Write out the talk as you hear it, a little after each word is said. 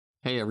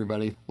Hey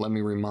everybody, let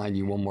me remind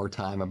you one more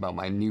time about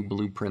my new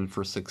blueprint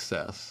for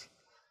success.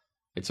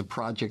 It's a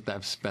project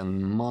I've spent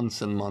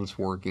months and months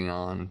working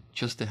on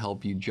just to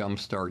help you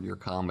jumpstart your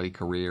comedy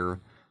career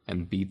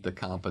and beat the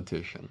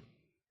competition.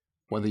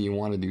 Whether you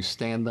want to do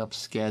stand-up,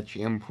 sketch,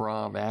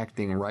 improv,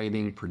 acting,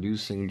 writing,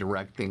 producing,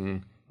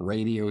 directing,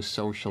 radio,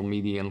 social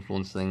media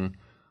influencing,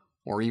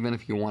 or even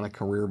if you want a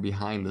career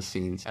behind the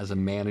scenes as a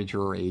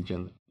manager or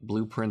agent,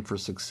 Blueprint for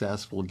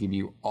Success will give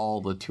you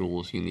all the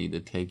tools you need to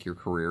take your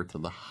career to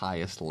the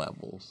highest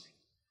levels.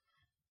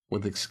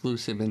 With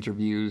exclusive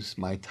interviews,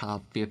 my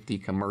top 50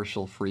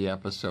 commercial-free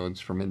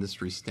episodes from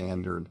industry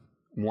standard,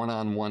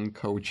 one-on-one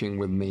coaching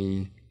with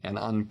me, and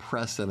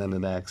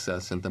unprecedented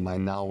access into my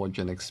knowledge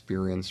and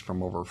experience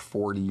from over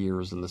 40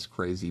 years in this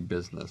crazy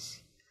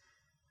business.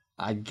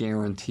 I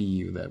guarantee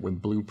you that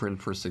with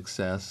Blueprint for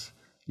Success,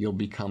 you'll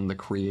become the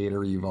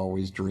creator you've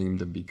always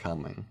dreamed of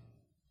becoming.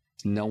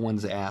 No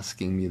one's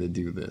asking me to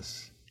do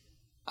this.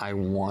 I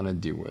want to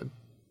do it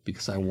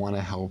because I want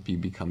to help you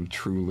become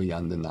truly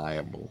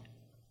undeniable.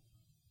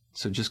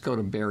 So just go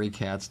to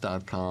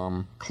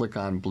barrykatz.com, click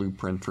on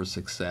Blueprint for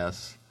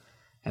Success,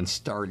 and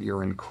start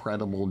your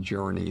incredible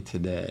journey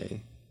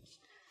today.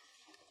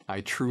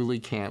 I truly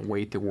can't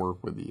wait to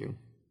work with you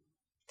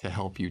to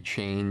help you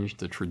change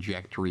the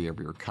trajectory of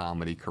your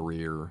comedy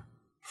career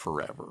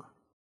forever.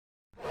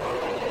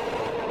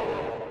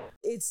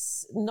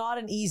 It's not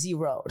an easy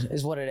road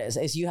is what it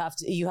is. You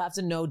have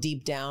to know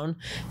deep down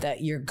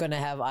that you're going to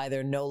have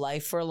either no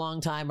life for a long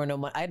time or no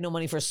money. I had no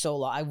money for so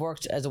long. I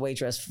worked as a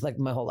waitress like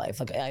my whole life.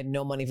 Like I had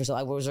no money for so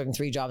long. I was working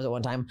 3 jobs at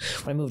one time.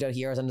 When I moved out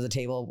here, I was under the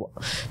table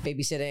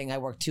babysitting. I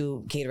worked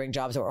 2 catering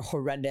jobs that were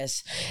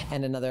horrendous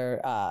and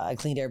another, I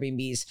cleaned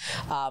Airbnbs.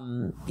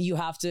 You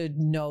have to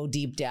know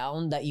deep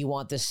down that you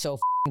want this so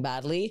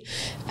badly,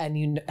 and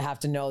you have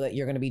to know that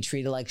you're going to be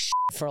treated like shit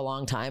for a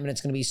long time, and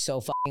it's going to be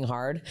so fucking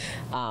hard.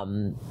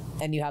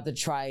 And you have to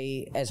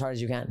try as hard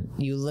as you can.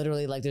 You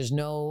literally, like, there's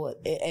no,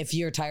 if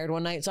you're tired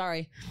one night,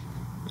 sorry.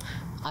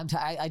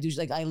 I do,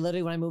 like, I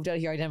literally, when I moved out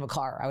here, I didn't have a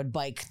car. I would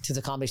bike to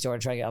the comedy store to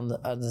try to get on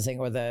the thing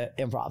or the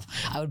improv.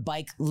 I would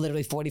bike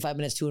literally 45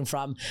 minutes to and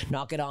from,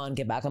 knock it on,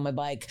 get back on my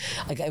bike.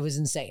 Like, it was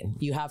insane.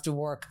 You have to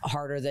work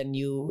harder than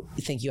you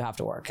think you have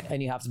to work,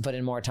 and you have to put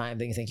in more time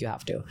than you think you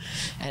have to.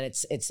 And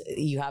it's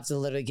you have to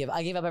literally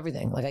I gave up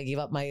everything. Like,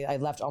 I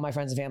left all my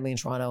friends and family in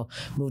Toronto,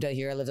 moved out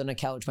here, I lived on a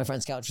couch, my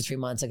friend's couch for 3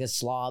 months, like a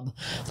slob.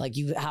 Like,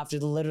 you have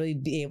to literally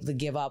be able to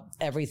give up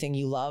everything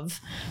you love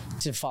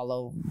to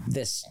follow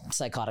this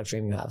psychotic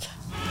dream you have.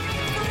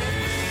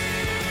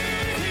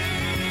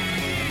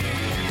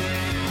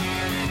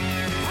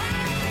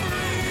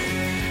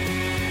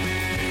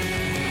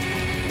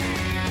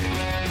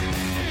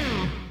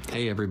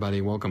 Hey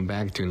everybody, welcome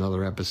back to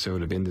another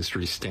episode of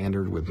Industry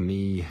Standard with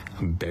me,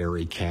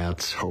 Barry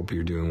Katz. Hope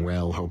you're doing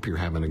well. Hope you're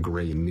having a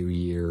great new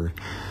year.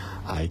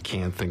 I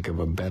can't think of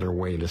a better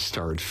way to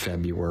start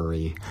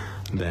February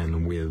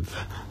than with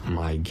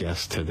my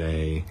guest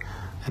today,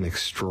 an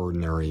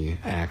extraordinary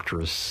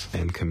actress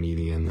and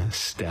comedian,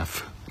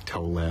 Steph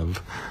Tolev.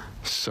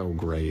 So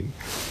great.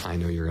 I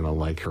know you're going to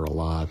like her a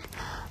lot.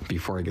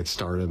 Before I get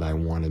started, I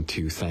wanted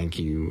to thank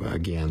you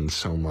again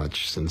so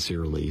much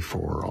sincerely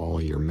for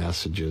all your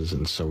messages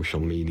and social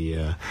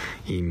media,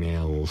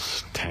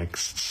 emails,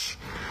 texts,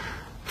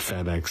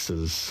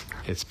 FedExes.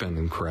 It's been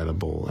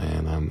incredible,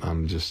 and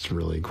I'm just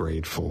really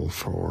grateful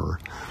for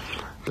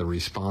the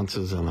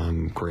responses, and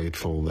I'm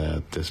grateful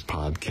that this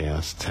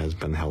podcast has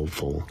been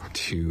helpful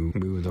to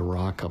move the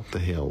rock up the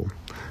hill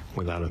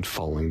without it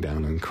falling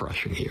down and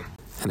crushing you.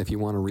 And if you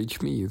want to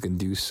reach me, you can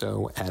do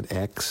so at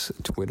X,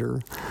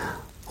 Twitter,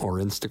 or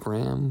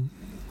Instagram,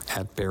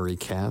 at Barry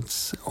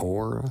Katz,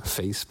 or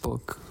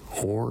Facebook,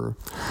 or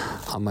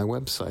on my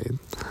website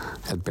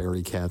at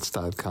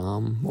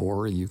barrykatz.com,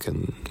 or you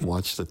can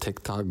watch the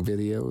TikTok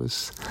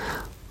videos,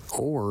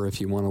 or if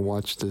you want to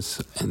watch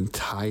this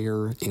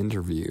entire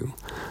interview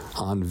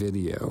on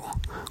video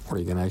where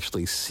you can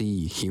actually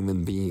see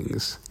human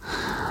beings,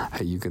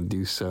 you can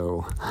do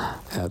so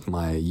at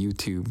my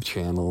YouTube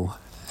channel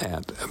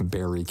at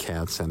Barry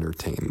Katz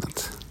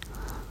Entertainment.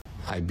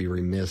 I'd be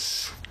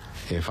remiss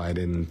if I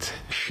didn't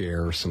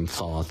share some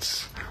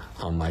thoughts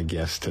on my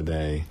guest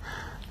today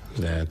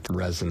that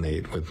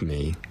resonate with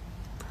me,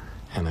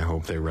 and I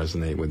hope they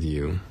resonate with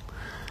you.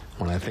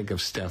 When I think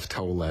of Steph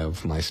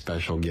Tolev, my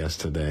special guest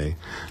today,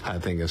 I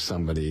think of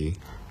somebody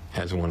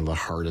as one of the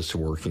hardest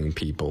working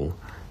people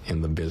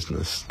in the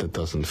business that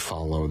doesn't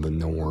follow the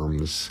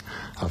norms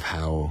of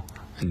how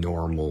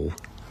normal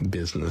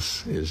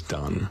business is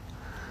done.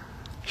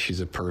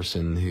 She's a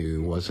person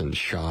who wasn't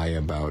shy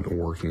about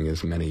working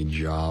as many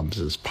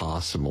jobs as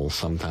possible,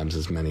 sometimes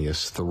as many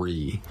as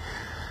 3,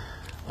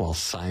 while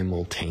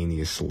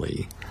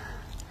simultaneously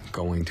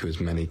going to as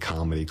many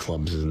comedy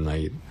clubs as a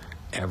night.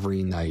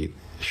 Every night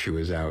she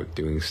was out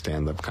doing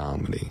stand-up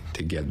comedy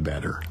to get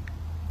better.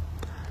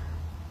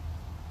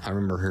 I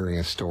remember hearing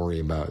a story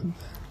about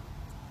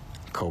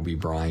Kobe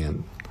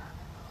Bryant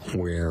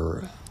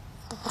where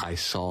I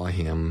saw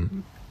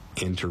him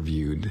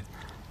interviewed,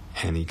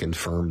 and he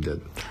confirmed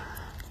it,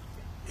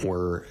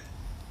 were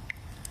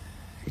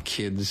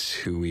kids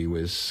who he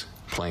was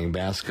playing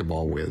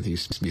basketball with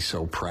used to be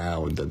so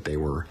proud that they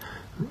were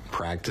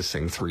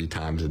practicing 3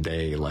 times a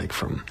day, like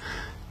from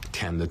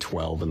 10 to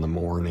 12 in the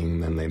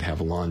morning, then they'd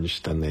have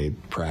lunch, then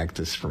they'd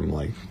practice from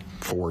like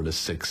 4 to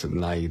 6 at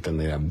night, then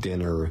they'd have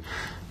dinner,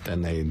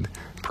 then they'd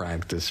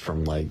practice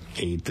from like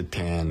 8 to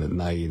 10 at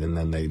night, and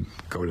then they'd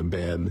go to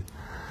bed,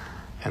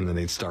 and then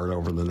they'd start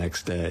over the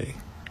next day.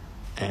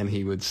 And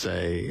he would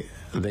say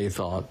they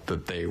thought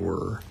that they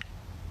were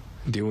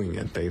doing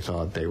it. They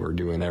thought they were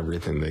doing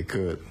everything they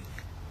could.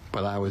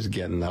 But I was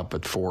getting up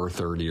at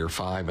 4:30 or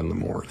 5 in the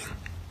morning.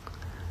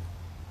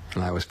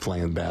 And I was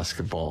playing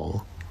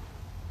basketball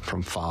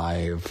from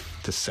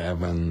 5 to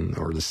 7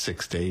 or to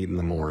 6 to 8 in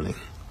the morning.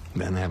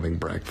 Then having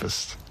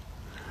breakfast.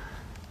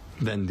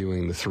 Then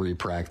doing the 3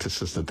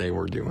 practices that they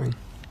were doing.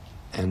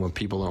 And what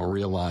people don't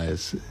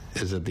realize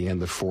is at the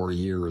end of 4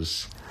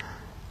 years,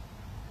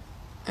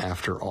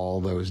 after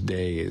all those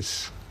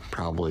days,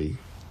 probably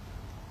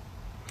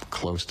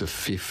close to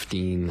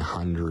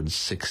 1,500,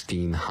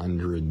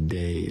 1,600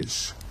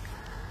 days,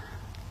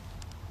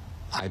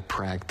 I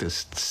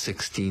practiced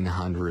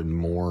 1,600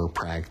 more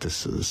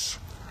practices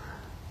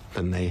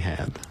than they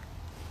had.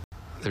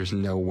 There's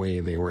no way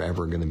they were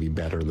ever going to be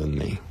better than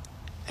me.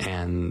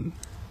 And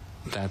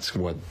that's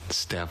what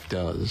Steph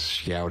does.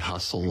 She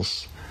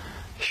out-hustles,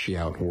 she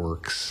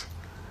outworks,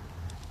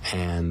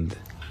 and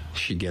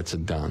she gets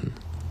it done.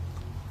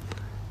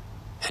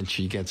 And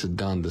she gets it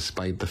done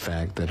despite the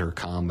fact that her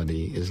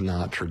comedy is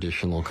not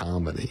traditional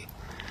comedy.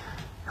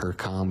 Her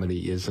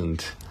comedy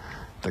isn't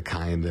the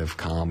kind of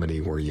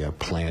comedy where you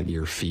plant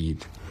your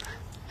feet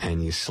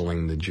and you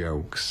sling the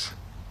jokes.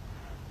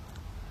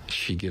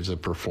 She gives a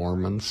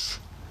performance.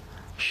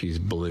 She's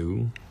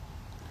blue.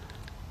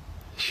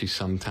 She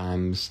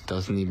sometimes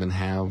doesn't even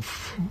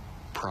have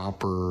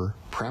proper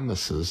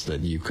premises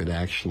that you could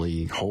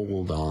actually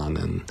hold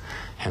on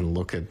and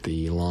look at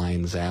the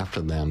lines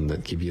after them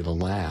that give you the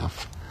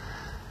laugh.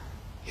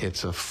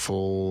 It's a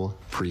full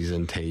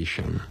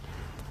presentation,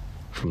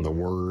 from the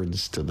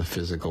words to the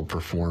physical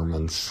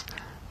performance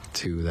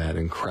to that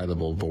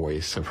incredible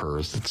voice of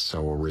hers that's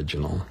so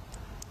original.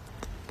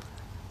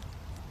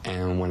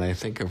 And when I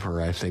think of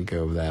her, I think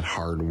of that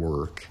hard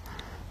work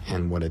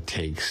and what it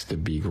takes to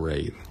be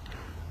great,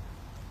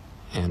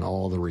 and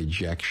all the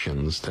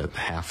rejections that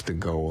have to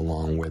go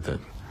along with it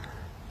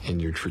in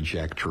your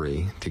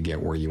trajectory to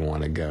get where you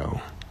want to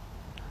go.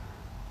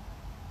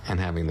 And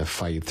having to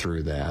fight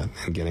through that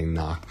and getting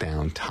knocked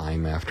down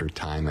time after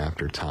time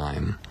after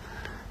time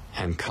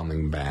and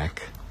coming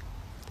back.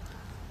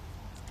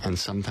 And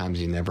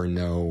sometimes you never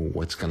know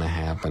what's going to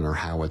happen or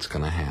how it's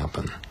going to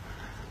happen.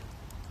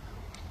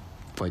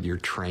 But you're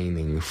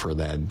training for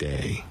that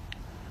day.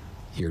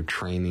 You're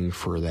training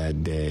for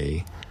that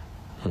day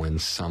when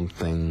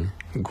something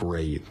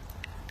great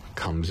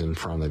comes in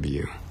front of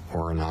you,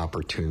 or an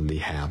opportunity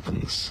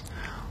happens,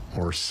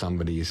 or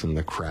somebody's in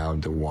the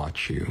crowd to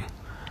watch you,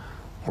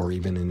 or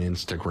even an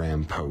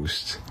Instagram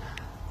post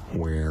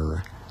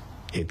where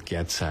it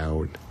gets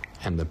out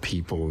and the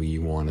people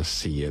you want to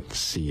see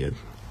it.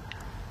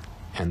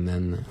 And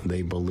then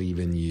they believe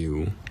in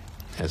you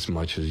as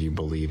much as you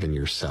believe in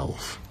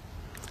yourself,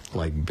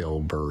 like Bill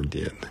Burr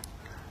did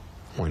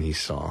when he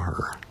saw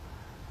her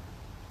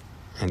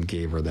and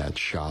gave her that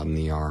shot in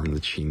the arm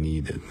that she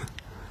needed,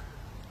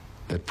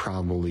 that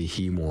probably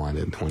he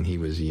wanted when he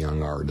was a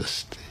young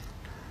artist,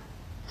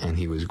 and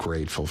he was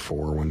grateful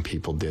for when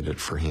people did it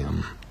for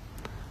him,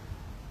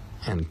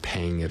 and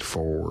paying it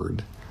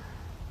forward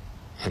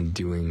and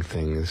doing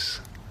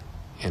things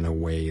in a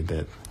way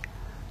that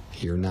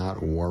you're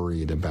not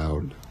worried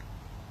about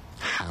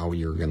how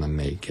you're going to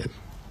make it,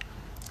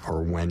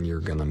 or when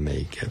you're going to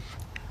make it,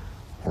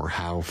 or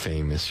how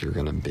famous you're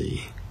going to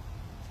be.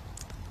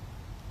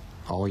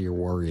 All you're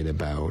worried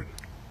about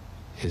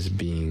is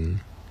being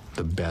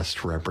the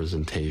best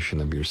representation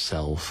of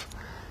yourself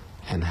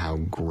and how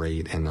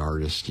great an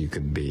artist you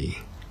could be.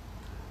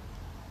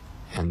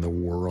 And the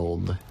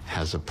world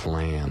has a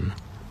plan.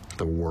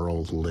 The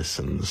world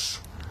listens,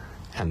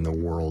 and the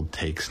world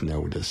takes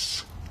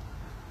notice.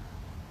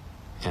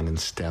 And in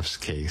Steph's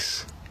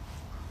case,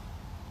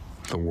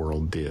 the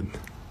world did.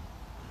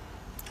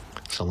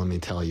 So let me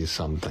tell you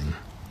something.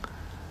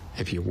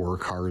 If you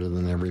work harder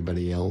than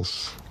everybody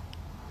else,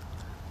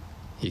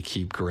 you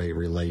keep great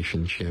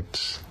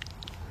relationships,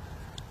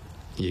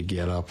 you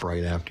get up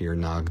right after you're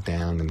knocked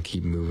down and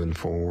keep moving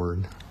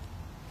forward.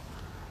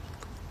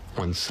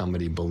 When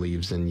somebody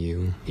believes in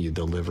you, you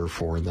deliver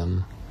for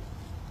them,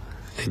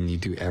 and you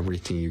do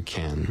everything you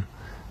can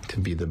to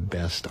be the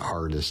best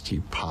artist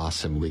you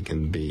possibly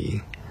can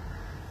be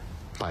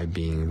by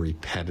being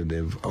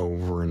repetitive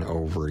over and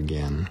over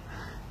again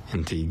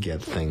until you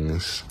get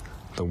things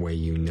the way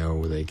you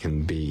know they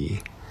can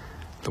be,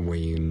 the way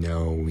you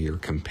know you're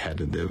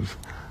competitive,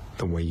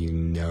 the way you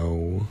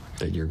know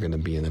that you're going to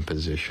be in a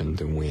position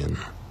to win.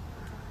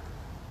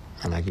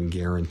 And I can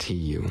guarantee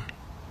you,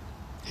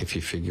 if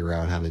you figure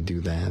out how to do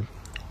that,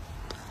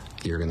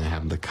 you're going to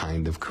have the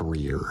kind of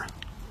career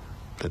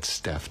that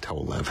Steph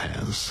Tolev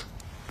has.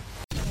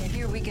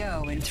 Here we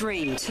go in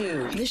 3,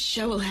 2. This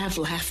show will have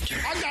laughter.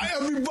 I got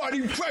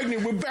everybody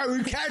pregnant with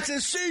Barry Katz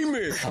and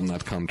semen. I'm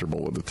not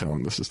comfortable with the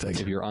tone this is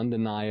taking. If you're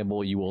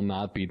undeniable, you will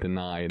not be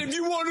denied. If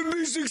you want to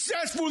be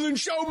successful in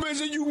show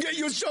business, you get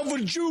yourself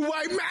a Jew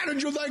white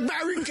manager like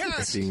Barry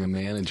Katz. Being a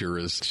manager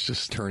is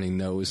just turning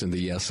no's into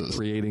yeses.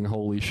 Creating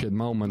holy shit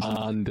moments.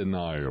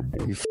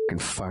 Undeniable. You fucking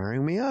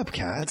firing me up,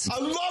 Katz. I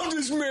love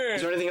this man.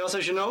 Is there anything else I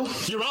should know?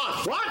 You're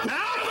on. What? I'm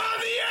on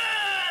the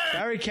air.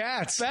 Barry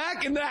Katz.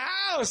 Back in the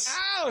house.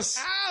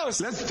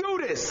 Let's do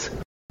this.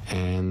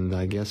 And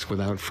I guess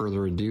without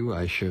further ado,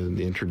 I should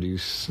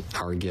introduce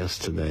our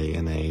guest today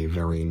in a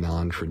very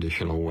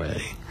non-traditional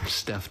way.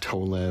 Steph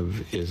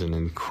Tolev is an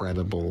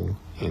incredible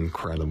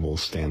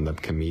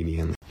stand-up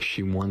comedian.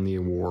 She won the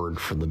award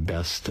for the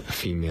best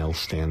female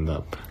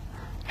stand-up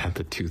at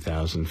the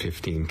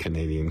 2015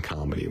 Canadian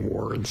Comedy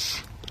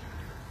Awards.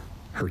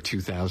 Her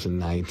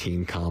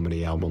 2019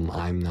 comedy album,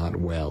 I'm Not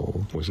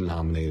Well, was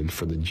nominated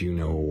for the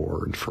Juno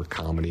Award for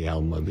Comedy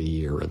Album of the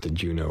Year at the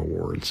Juno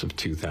Awards of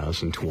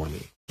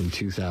 2020. In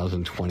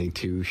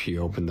 2022, she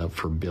opened up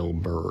for Bill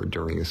Burr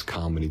during his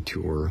comedy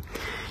tour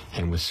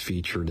and was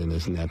featured in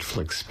his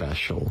Netflix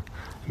special,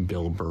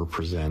 Bill Burr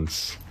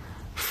Presents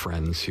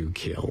Friends Who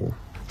Kill.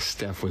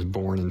 Steph was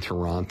born in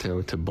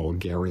Toronto to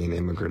Bulgarian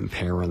immigrant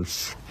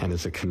parents and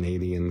is a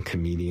Canadian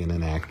comedian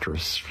and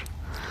actress.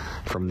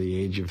 From the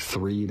age of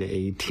 3 to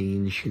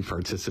 18, she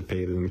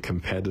participated in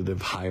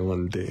competitive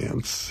Highland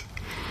dance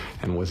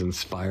and was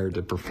inspired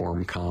to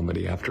perform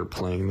comedy after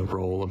playing the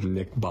role of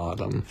Nick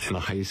Bottom in a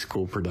high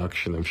school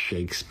production of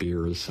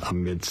Shakespeare's A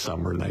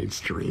Midsummer Night's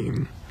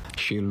Dream.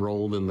 She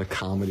enrolled in the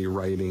comedy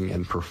writing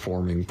and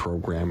performing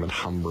program at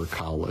Humber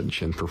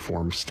College and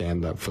performed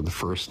stand-up for the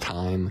first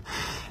time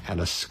at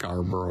a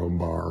Scarborough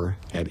bar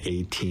at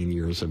 18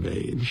 years of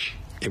age.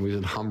 It was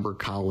at Humber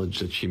College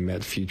that she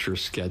met future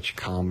sketch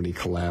comedy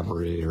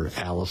collaborator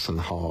Allison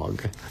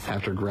Hogg.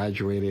 After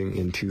graduating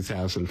in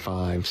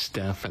 2005,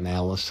 Steph and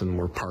Allison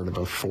were part of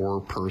a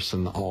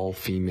 4-person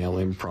all-female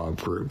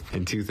improv group.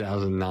 In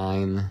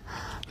 2009,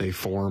 they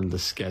formed the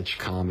sketch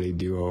comedy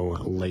duo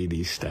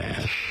Lady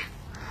Stash,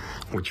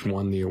 which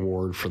won the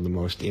award for the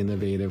most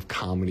innovative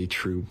comedy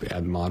troupe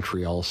at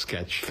Montreal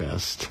Sketch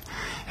Fest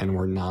and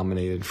were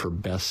nominated for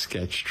Best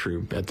Sketch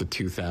Troupe at the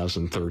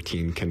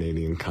 2013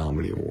 Canadian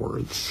Comedy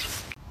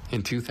Awards.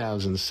 In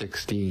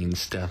 2016,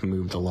 Steph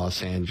moved to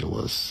Los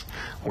Angeles,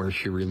 where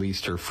she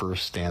released her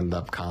first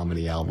stand-up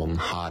comedy album,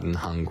 Hot and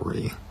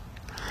Hungry.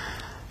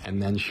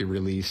 And then she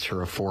released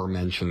her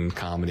aforementioned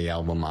comedy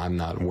album, I'm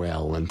Not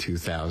Well, in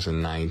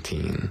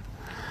 2019.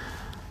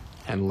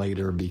 And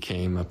later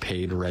became a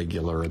paid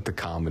regular at the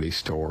Comedy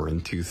Store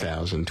in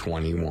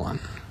 2021.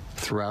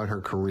 Throughout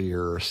her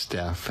career,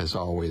 Steph has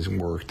always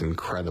worked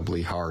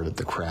incredibly hard at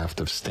the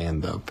craft of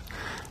stand-up,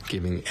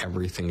 giving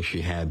everything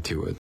she had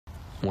to it.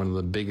 One of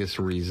the biggest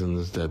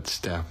reasons that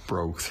Steph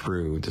broke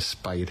through,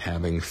 despite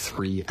having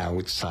 3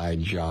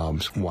 outside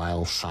jobs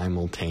while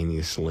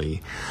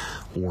simultaneously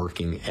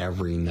working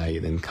every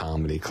night in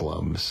comedy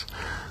clubs,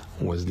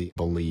 was the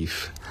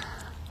belief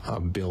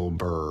of Bill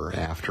Burr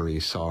after he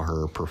saw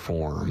her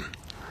perform.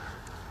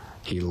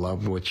 He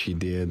loved what she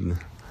did.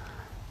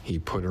 He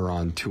put her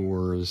on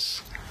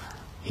tours.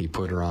 He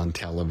put her on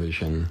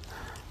television.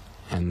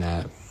 And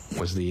that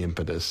was the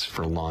impetus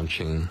for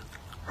launching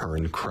her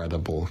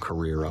incredible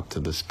career up to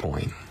this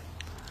point.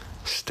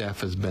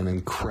 Steph has been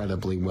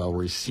incredibly well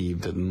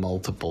received at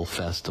multiple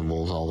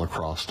festivals all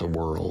across the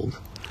world.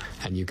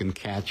 And you can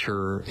catch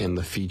her in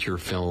the feature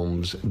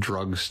films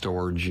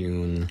Drugstore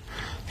June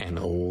and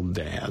Old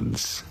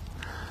Dads.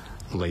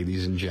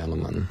 Ladies and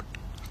gentlemen,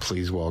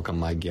 please welcome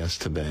my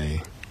guest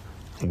today.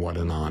 What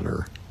an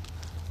honor,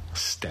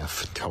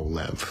 Steph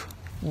Tolev.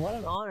 What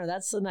an honor.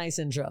 That's a nice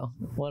intro.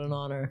 What an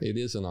honor. It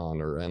is an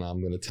honor, and I'm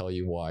going to tell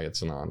you why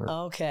it's an honor.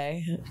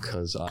 Okay.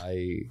 Because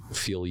I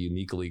feel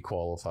uniquely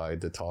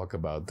qualified to talk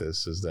about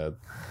this, is that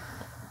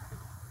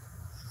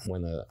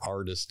when an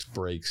artist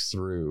breaks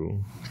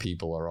through,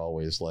 people are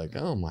always like,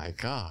 oh my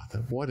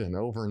God, what an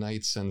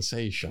overnight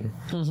sensation.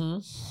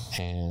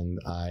 Mm-hmm. And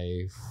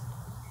I've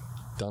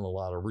done a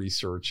lot of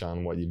research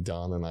on what you've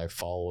done, and I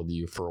followed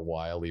you for a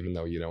while, even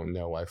though you don't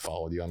know I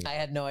followed you. I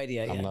had no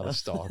idea. I'm not a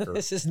stalker.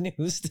 This is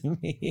news to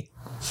me.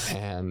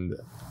 And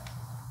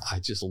I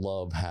just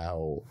love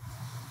how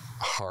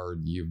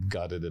hard you've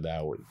gutted it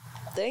out.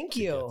 Thank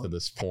you. To get to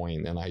this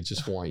point. And I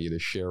just want you to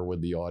share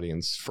with the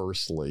audience,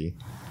 firstly,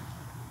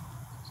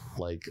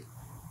 like,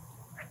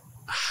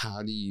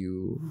 how do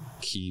you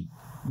keep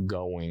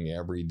going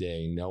every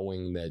day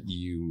knowing that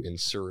you, in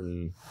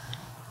certain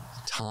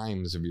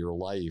times of your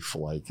life,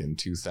 like in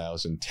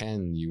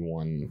 2010 you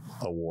won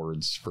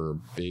awards for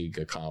big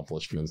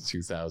accomplishments,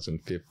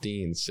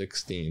 2015,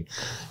 16,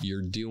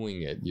 you're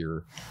doing it,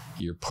 you're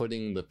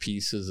putting the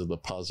pieces of the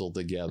puzzle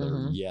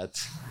together,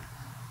 yet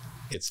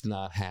it's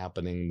not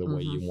happening the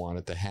way you want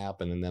it to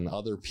happen. And then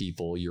other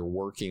people you're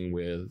working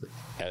with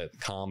at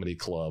comedy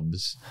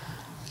clubs,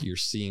 you're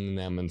seeing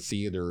them in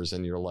theaters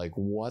and you're like,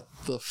 what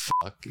the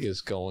fuck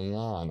is going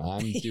on?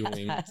 I'm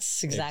doing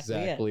that's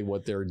exactly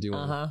what they're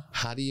doing.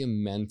 How do you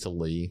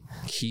mentally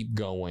keep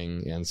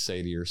going and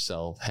say to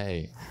yourself,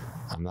 hey,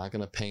 I'm not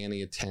going to pay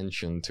any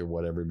attention to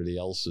what everybody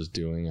else is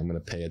doing. I'm going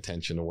to pay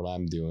attention to what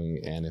I'm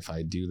doing. And if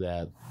I do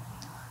that,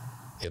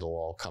 it'll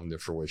all come to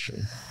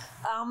fruition.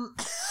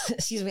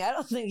 Excuse me. I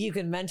don't think you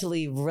can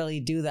mentally really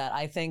do that.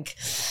 I think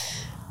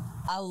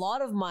a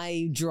lot of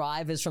my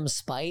drive is from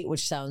spite,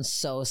 which sounds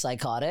so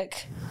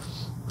psychotic.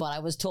 But I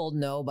was told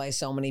no by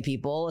so many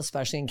people,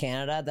 especially in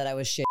Canada, that I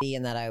was shitty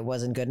and that I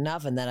wasn't good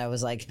enough. And then I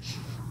was like,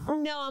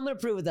 no, I'm going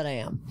to prove it that I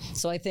am.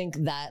 So I think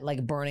that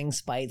like burning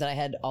spite that I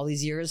had all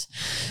these years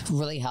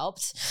really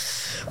helped.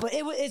 But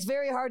it's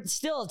very hard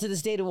still to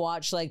this day to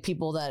watch like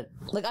people that,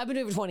 like I've been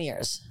doing it for 20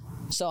 years.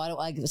 So I don't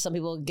like, some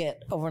people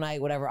get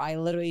overnight, whatever. I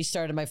literally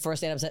started my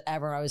first stand-up set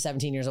ever. I was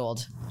 17 years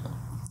old.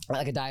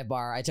 Like a dive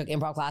bar. I took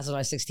improv classes when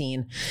I was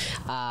 16.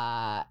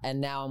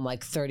 And now I'm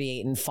like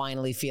 38 and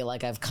finally feel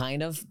like I've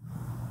kind of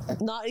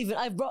not even,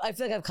 I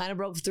feel like I've kind of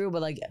broke through,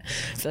 but like,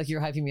 I feel like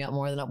you're hyping me up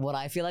more than what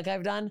I feel like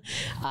I've done.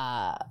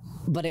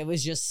 But it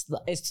was just,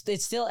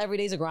 it's still every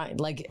day's a grind.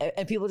 Like,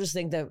 and people just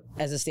think that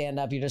as a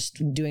stand-up, you're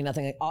just doing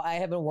nothing. Like, I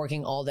have been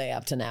working all day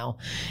up to now,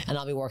 and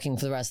I'll be working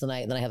for the rest of the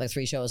night. And then I have like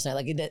 3 shows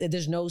tonight. Like,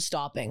 there's no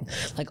stopping.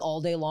 Like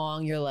all day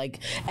long, you're like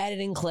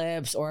editing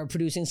clips or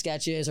producing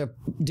sketches or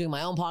doing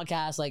my own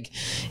podcast. Like,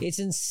 it's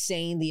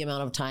insane the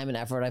amount of time and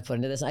effort I put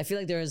into this. And I feel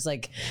like there is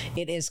like,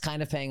 it is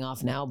kind of paying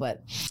off now,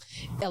 but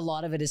a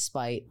lot of it is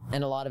spite,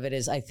 and a lot of it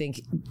is, I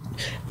think,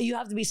 you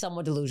have to be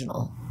somewhat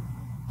delusional.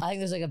 I think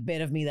there's like a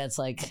bit of me that's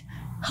like,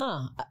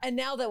 and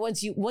now that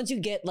once you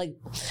get like,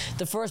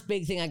 the first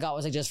big thing I got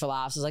was like Just for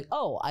Laughs. It's like,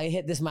 oh, I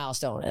hit this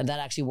milestone and that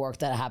actually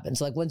worked, that happened.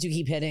 So like once you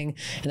keep hitting,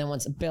 and then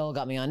once Bill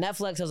got me on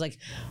Netflix, I was like,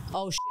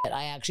 oh shit,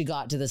 I actually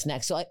got to this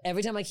next. So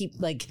every time I keep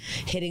like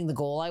hitting the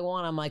goal I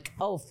want, I'm like,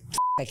 oh,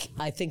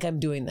 I think I'm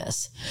doing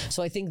this.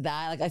 So I think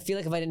that, like, I feel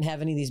like if I didn't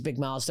have any of these big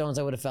milestones,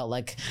 I would have felt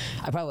like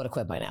I probably would have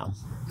quit by now.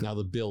 Now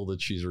the Bill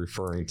that she's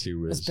referring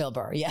to is Bill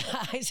Burr. Yeah,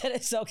 I said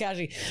it so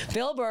casually.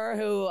 Bill Burr,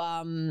 who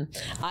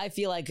I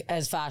feel like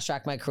has fast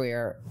tracked my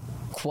career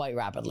quite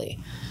rapidly,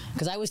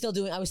 because I was still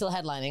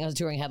headlining. I was a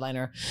touring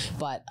headliner,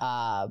 but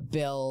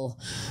Bill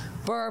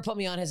Burr put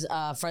me on his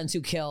Friends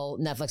Who Kill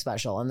Netflix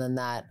special, and then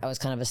that I was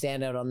kind of a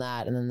standout on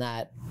that, and then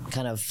that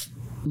kind of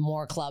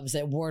more clubs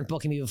that weren't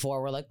booking me before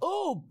were like,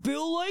 oh,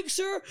 Bill likes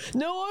her,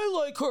 now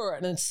I like her.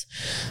 And it's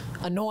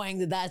annoying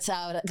that that's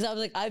how, because I was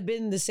like, I've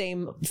been the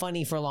same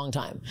funny for a long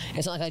time.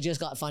 It's not like I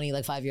just got funny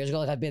like 5 years ago.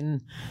 Like I've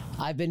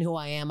been who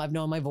I am. I've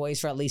known my voice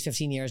for at least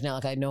 15 years now.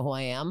 Like I know who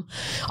I am.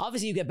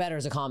 Obviously you get better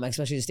as a comic,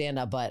 especially to stand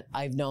up, but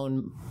I've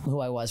known who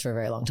I was for a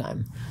very long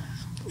time.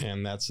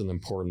 And that's an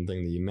important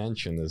thing that you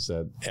mentioned, is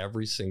that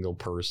every single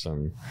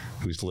person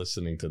who's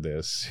listening to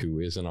this, who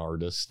is an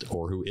artist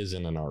or who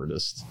isn't an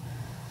artist,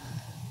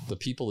 the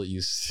people that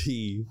you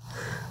see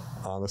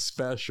on a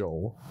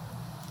special,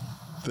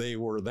 they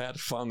were that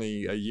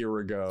funny a year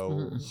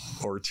ago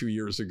or 2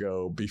 years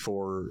ago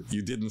before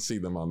you didn't see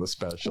them on the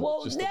special.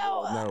 Well, just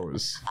now the world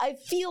knows. I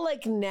feel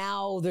like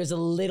now there's a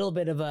little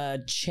bit of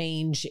a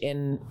change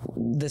in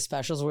the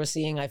specials we're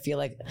seeing. I feel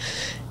like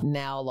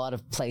now a lot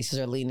of places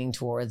are leaning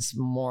towards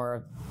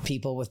more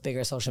people with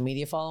bigger social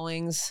media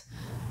followings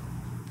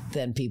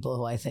than people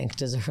who I think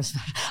deserve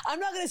respect. I'm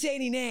not going to say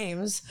any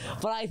names,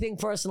 but I think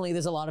personally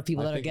there's a lot of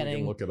people that are getting... We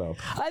can look it up.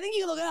 I think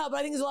you can look it up, but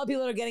I think there's a lot of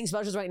people that are getting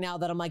specials right now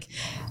that I'm like,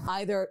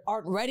 either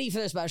aren't ready for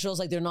their specials,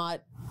 like they're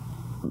not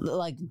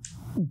like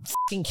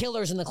fucking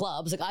killers in the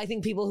clubs. Like I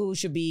think people who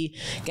should be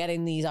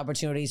getting these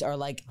opportunities are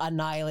like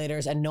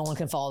annihilators and no one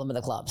can follow them in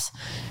the clubs.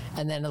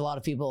 And then a lot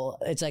of people,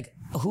 it's like,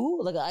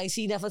 who? Like I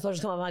see Netflix specials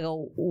come up and I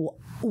go,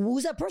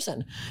 who's that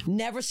person?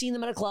 Never seen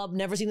them at a club,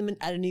 never seen them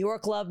at a New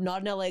York club,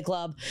 not an LA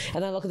club. And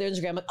then I look at their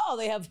Instagram, like, oh,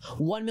 they have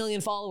 1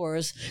 million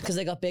followers because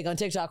they got big on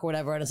TikTok or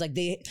whatever. And it's like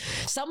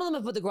some of them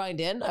have put the grind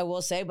in, I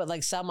will say, but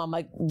like some, I'm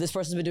like, this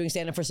person's been doing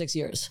stand-up for 6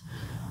 years.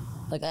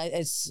 Like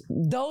it's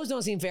those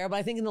don't seem fair, but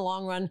I think in the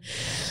long run,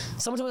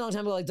 someone told me a long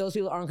time ago, like those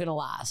people aren't going to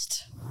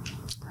last,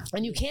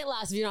 and you can't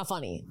last if you're not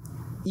funny.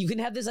 You can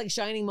have this like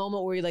shining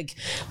moment where you're like,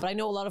 but I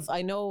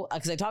know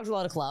because I talk to a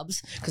lot of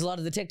clubs, because a lot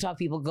of the TikTok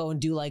people go and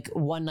do like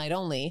one night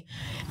only,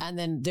 and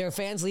then their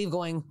fans leave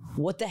going,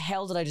 what the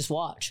hell did I just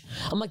watch?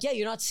 I'm like, yeah,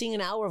 you're not seeing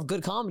an hour of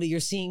good comedy. You're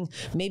seeing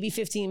maybe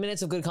 15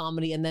 minutes of good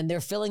comedy, and then they're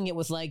filling it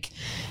with like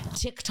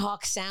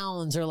TikTok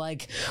sounds or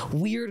like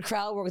weird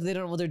crowd work. They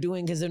don't know what they're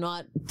doing because they're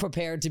not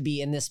prepared to be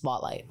in this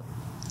spotlight.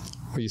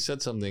 Well, you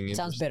said something.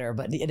 Sounds bitter,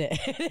 but it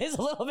is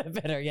a little bit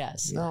bitter.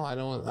 Yes. No, I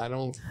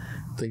don't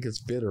think it's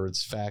bitter.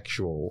 It's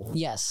factual.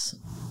 Yes.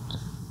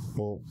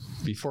 Well,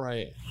 before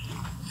I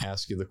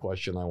ask you the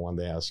question I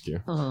wanted to ask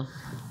you,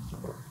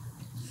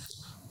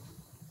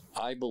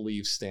 I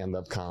believe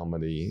stand-up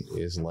comedy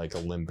is like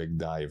Olympic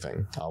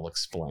diving. I'll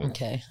explain.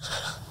 Okay.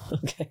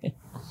 Okay.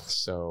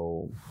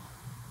 So,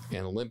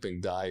 an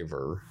Olympic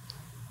diver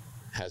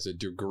has a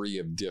degree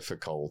of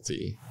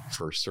difficulty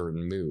for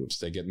certain moves.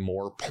 They get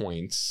more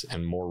points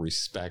and more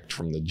respect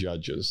from the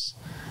judges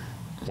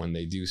when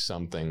they do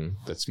something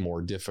that's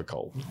more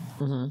difficult.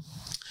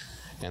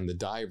 And the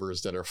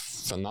divers that are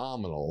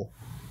phenomenal,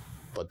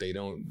 but they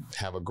don't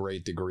have a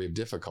great degree of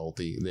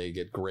difficulty, they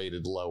get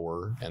graded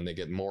lower and they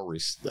get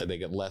they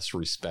get less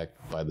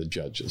respect by the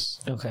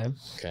judges.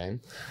 Okay.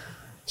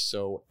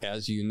 So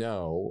as you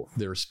know,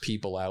 there's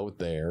people out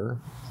there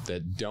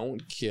that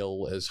don't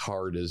kill as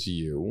hard as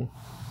you,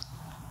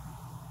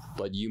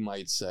 but you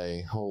might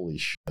say, holy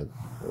shit,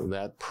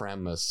 that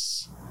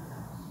premise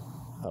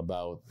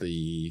about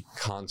the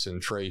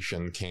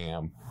concentration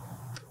camp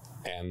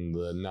and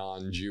the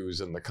non-Jews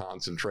in the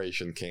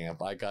concentration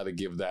camp, I got to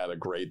give that a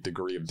great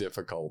degree of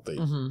difficulty.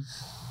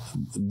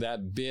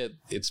 That bit,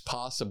 it's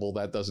possible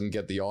that doesn't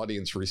get the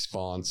audience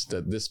response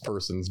that this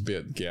person's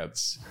bit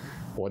gets,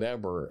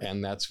 whatever,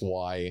 and that's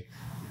why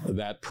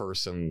that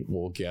person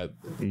will get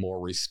more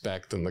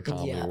respect in the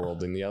comedy world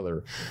than the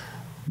other.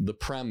 The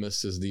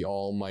premise is the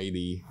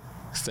almighty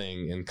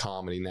thing in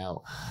comedy.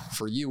 Now,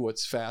 for you,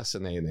 what's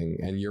fascinating,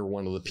 and you're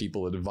one of the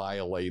people that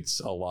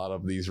violates a lot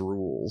of these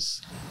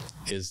rules,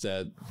 is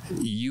that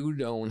you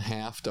don't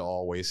have to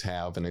always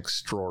have an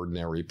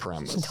extraordinary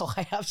premise. No,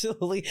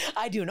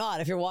 I do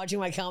not. If you're watching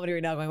my comedy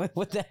right now going,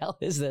 what the hell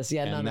is this?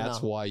 Yeah, and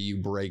that's why you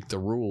break the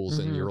rules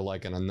and you're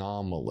like an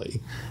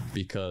anomaly,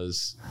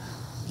 because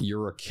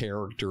you're a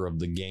character of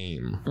the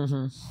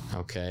game.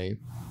 Okay?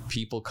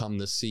 People come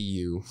to see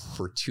you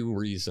for two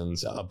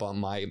reasons. About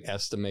my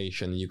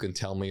estimation, you can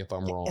tell me if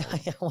I'm wrong.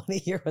 I want to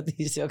hear what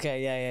these.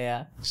 Okay,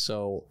 yeah.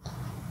 So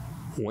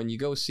when you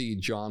go see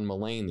John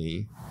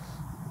Mulaney,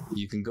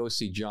 you can go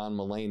see John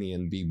Mulaney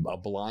and be a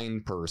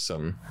blind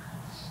person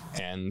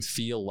and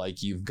feel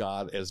like you've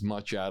got as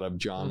much out of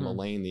John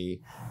Mulaney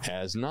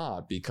as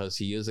not, because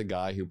he is a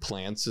guy who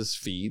plants his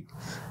feet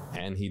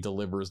and he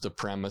delivers the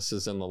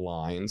premises and the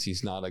lines.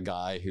 He's not a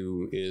guy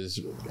who is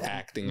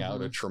acting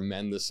out a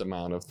tremendous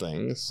amount of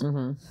things.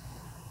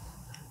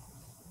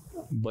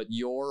 But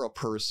you're a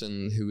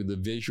person who the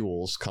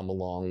visuals come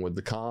along with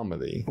the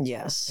comedy.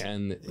 Yes.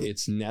 And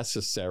it's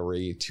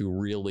necessary to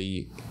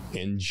really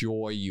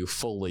enjoy you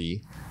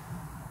fully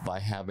by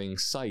having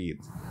sight,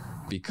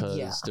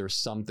 because there's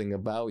something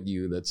about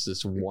you that's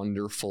this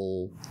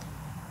wonderful,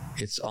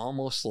 it's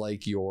almost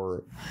like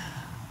you're,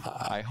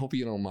 I hope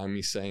you don't mind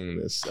me saying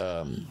this.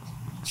 I'm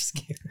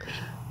scared.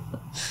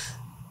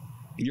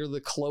 You're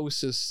the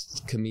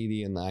closest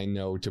comedian I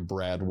know to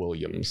Brad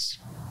Williams.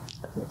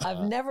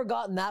 I've never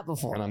gotten that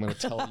before. And I'm going to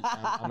tell you,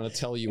 I'm going to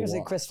tell you why.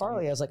 Like Chris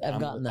Farley, I was like, I've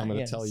gotten that. I'm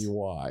going to tell you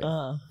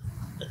why.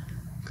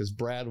 Because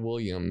Brad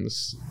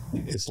Williams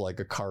is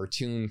like a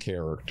cartoon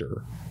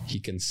character. He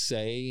can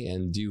say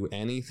and do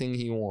anything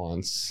he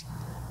wants,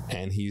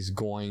 and he's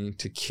going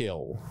to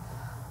kill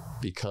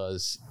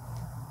because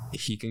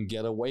he can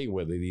get away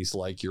with it. He's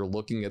like, you're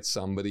looking at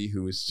somebody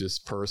who's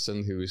just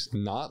person who's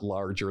not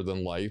larger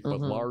than life, but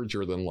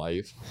larger than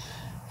life.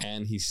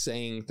 And he's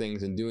saying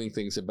things and doing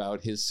things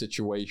about his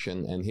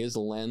situation and his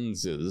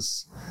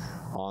lenses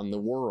on the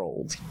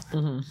world.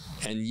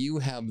 And you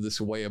have this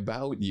way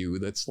about you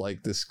that's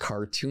like this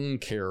cartoon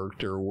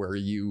character where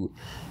you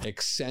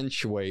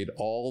accentuate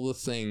all the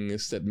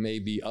things that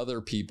maybe other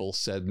people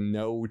said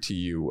no to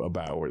you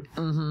about.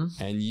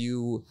 And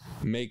you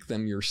make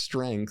them your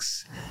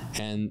strengths.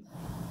 And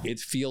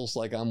it feels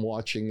like I'm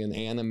watching an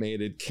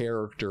animated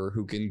character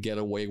who can get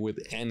away with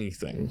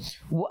anything.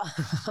 Well,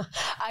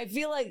 I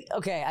feel like,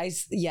 okay, I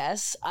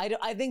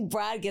think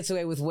Brad gets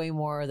away with way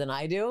more than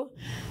I do.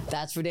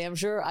 That's for damn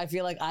sure. I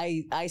feel like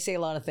I say a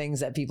lot of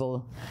things that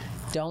people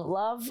don't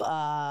love.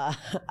 I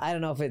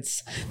don't know if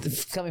it's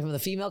coming from the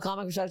female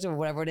comic perspective or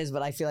whatever it is,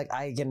 but I feel like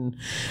I can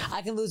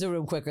lose a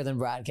room quicker than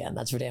Brad can.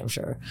 That's for damn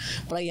sure.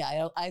 But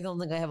yeah, I don't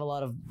think I have a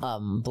lot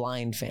of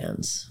blind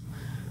fans.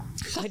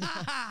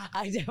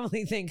 I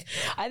definitely think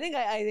I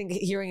think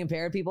hearing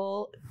impaired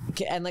people,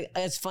 and like,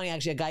 it's funny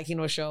actually, a guy came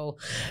to a show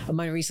of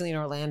mine recently in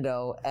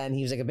Orlando and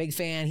he was like a big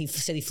fan. He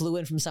said he flew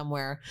in from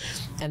somewhere,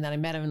 and then I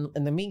met him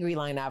in the meet and greet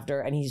line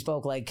after, and he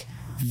spoke like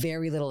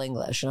very little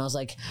English, and I was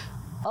like,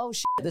 oh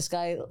shit, this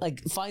guy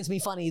like finds me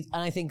funny,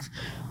 and I think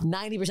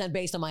 90%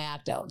 based on my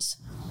act outs.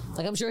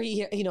 Like, I'm sure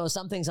he knows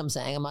some things I'm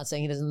saying. I'm not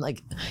saying he doesn't,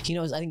 like, he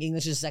knows, I think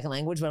English is a second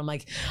language, but I'm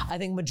like, I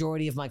think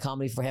majority of my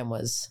comedy for him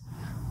was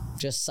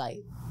just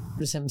sight.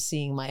 Just him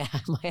seeing my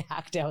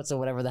act outs or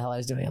whatever the hell I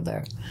was doing up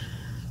there.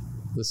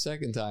 The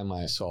second time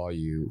I saw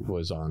you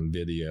was on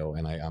video,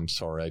 and I'm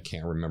sorry, I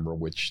can't remember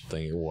which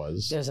thing it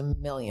was. There's a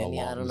million,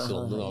 I don't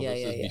know. No, this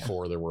is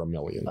before there were a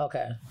million.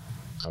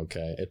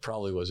 Okay, it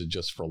probably wasn't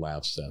just for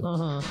laughs then.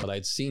 But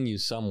I'd seen you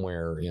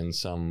somewhere in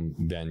some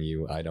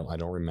venue. I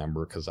don't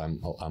remember because I'm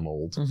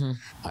old.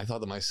 I thought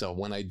to myself,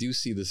 when I do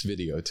see this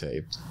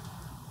videotape,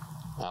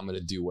 I'm going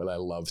to do what I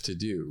love to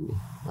do.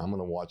 I'm going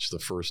to watch the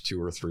first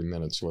 2 or 3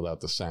 minutes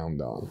without the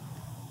sound on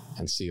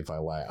and see if I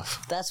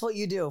laugh. That's what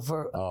you do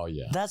for... Oh,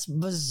 yeah. That's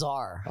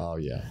bizarre. Oh,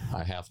 yeah.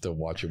 I have to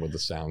watch it with the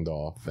sound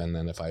off. And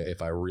then if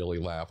I really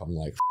laugh, I'm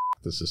like,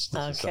 this is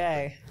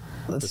okay.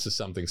 This is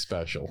something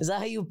special. Is that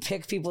how you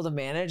pick people to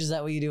manage? Is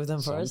that what you do with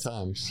them first?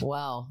 Sometimes.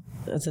 Wow.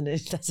 That's an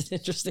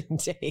interesting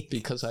take.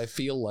 Because I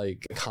feel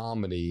like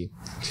comedy,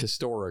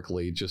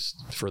 historically,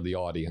 just for the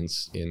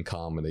audience in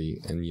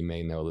comedy, and you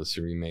may know this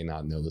or you may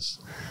not know this,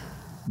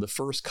 the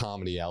first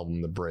comedy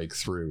album to break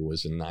through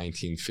was in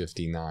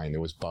 1959. It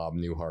was Bob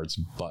Newhart's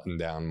Button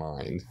Down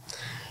Mind.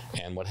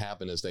 And what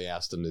happened is they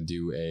asked him to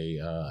do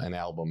an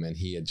album, and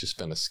he had just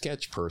been a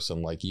sketch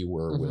person like you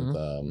were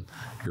with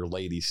your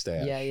lady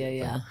stash.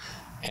 Yeah.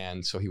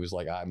 And so he was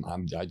like,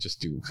 I just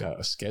do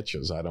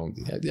sketches. I don't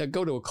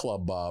go to a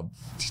club, Bob,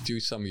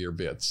 do some of your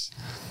bits.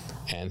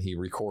 And he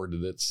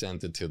recorded it,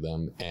 sent it to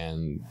them,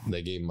 and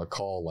they gave him a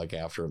call like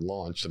after it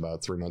launched.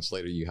 About 3 months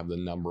later, you have the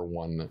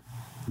 #1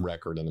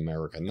 record in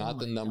America, not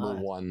the number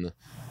one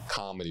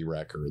comedy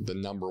record, the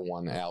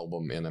 #1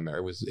 album in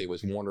America. It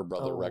was Warner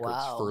Brother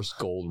Records' first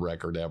gold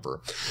record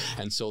ever.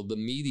 And so the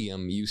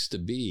medium used to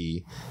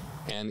be,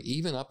 and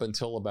even up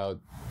until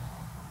about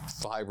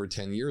 5 or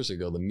 10 years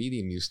ago, the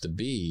medium used to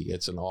be,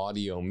 it's an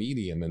audio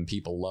medium and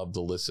people love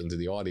to listen to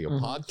the audio.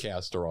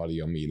 Podcast or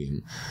audio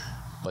medium.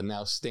 But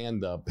now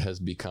stand-up has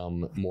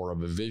become more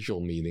of a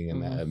visual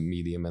medium,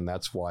 and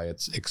that's why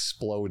it's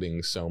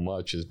exploding so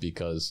much, is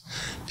because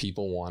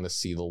people want to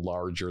see the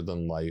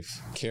larger-than-life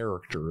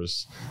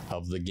characters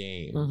of the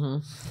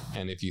game.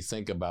 And if you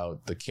think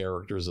about the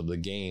characters of the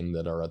game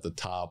that are at the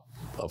top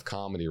of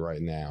comedy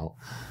right now,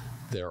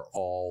 they're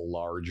all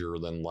larger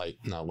than life.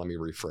 Now, let me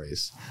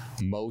rephrase.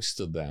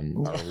 Most of them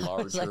are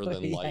larger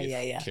than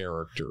life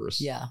characters.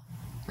 Yeah.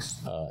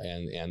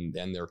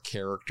 And they're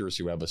characters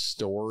who have a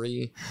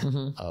story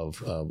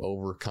of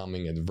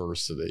overcoming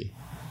adversity.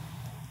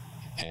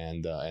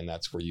 And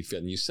that's where you fit.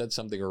 And you said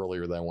something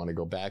earlier that I want to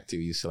go back to.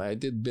 You said, I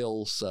did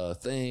Bill's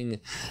thing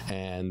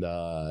and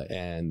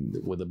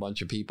with a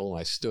bunch of people, and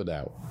I stood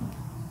out.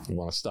 I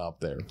want to stop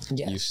there.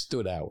 Yes. You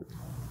stood out.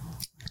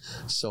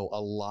 So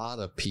a lot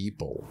of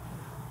people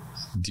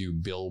do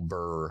Bill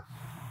Burr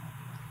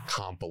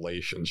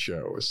compilation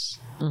shows.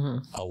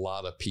 A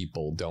lot of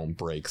people don't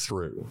break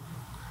through.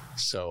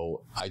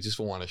 So I just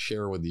want to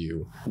share with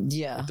you,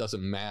 it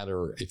doesn't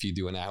matter if you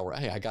do an hour.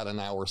 Hey, I got an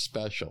hour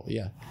special.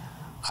 Yeah.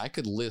 I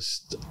could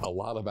list a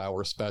lot of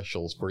hour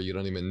specials where you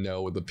don't even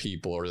know the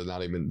people, or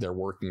they're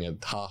working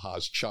at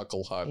Ha-Ha's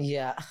Chuckle Hut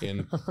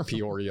in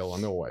Peoria,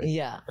 Illinois.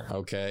 Yeah.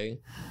 Okay.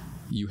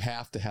 You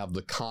have to have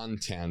the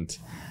content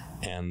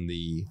and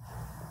the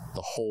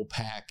whole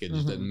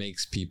package that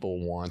makes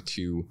people want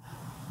to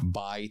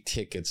buy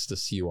tickets to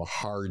see you, a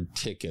hard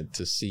ticket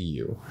to see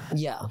you.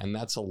 Yeah. And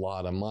that's a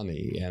lot of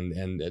money and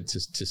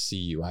to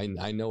see you.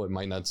 I know it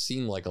might not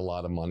seem like a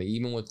lot of money,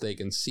 even if they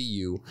can see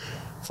you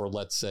for,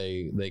 let's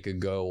say, they could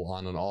go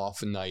on an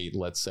off night,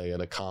 let's say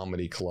at a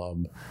comedy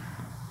club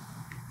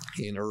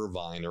in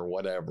Irvine or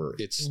whatever,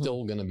 it's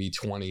still going to be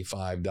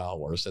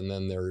 $25, and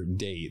then their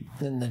date,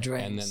 then the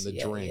drinks, and then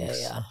the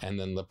drinks, and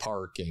then the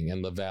parking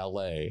and the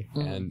valet,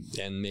 and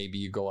maybe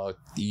you go out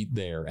to eat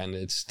there, and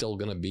it's still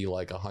going to be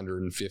like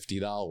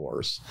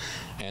 $150.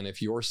 And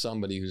if you're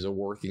somebody who's a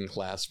working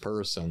class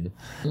person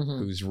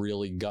who's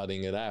really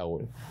gutting it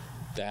out,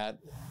 that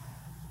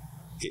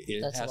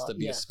it has to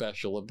be a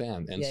special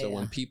event. And so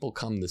when people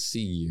come to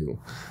see you,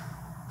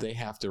 they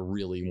have to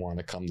really want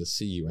to come to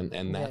see you.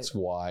 And that's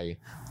why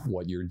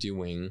what you're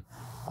doing,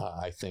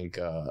 I think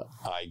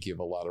I give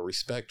a lot of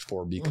respect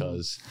for,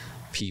 because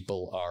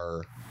people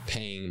are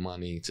paying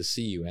money to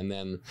see you. And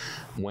then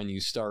when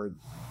you start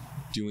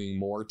doing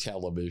more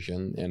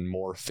television and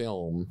more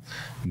film,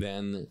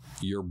 then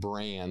your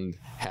brand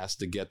has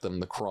to get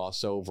them to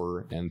cross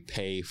over and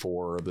pay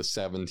for the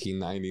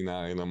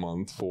 $17.99 a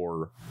month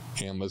for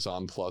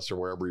Amazon Plus or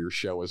wherever your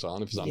show is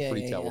on. If it's on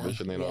free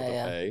television, they don't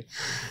have to pay.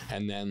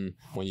 And then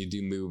when you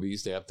do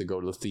movies, they have to go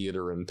to the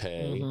theater and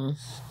pay.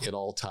 It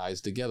all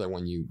ties together.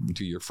 When you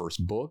do your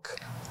first book,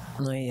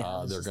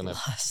 they're going to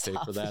pay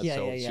for that.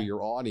 So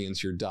your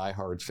audience, your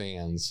diehard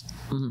fans,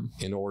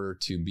 in order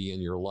to be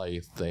in your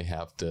life, they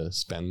have to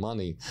spend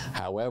money.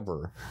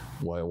 However,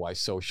 why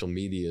social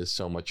media is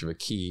so much of a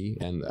key,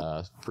 and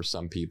for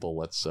some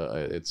people it's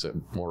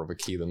more of a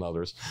key than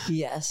others.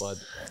 Yes. But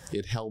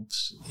it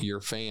helps your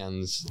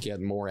fans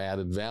get more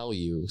added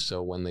value.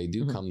 So when they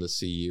do come to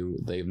see you,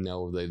 they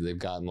know they've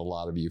gotten a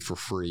lot of you for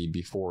free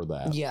before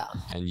that. Yeah.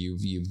 And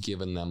you've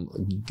given them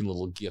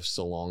little gifts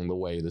along the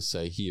way to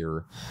say,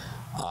 here,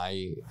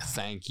 I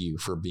thank you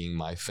for being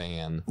my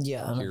fan.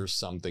 Yeah. Here's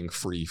something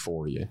free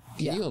for you.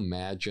 Can you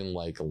imagine,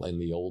 like, in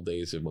the old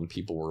days when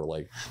people were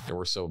like, there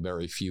were so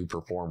very few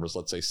performers,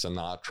 let's say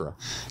Sinatra.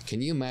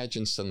 Can you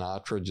imagine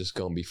Sinatra just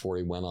going, before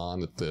he went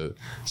on at the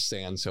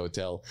Sands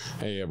Hotel,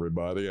 hey,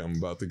 everybody, I'm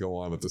about to go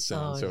on at the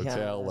Sands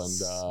Hotel, and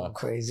so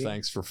crazy.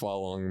 Thanks for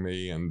following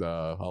me, and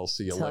I'll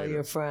see you later. Tell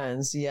your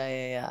friends.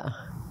 Yeah.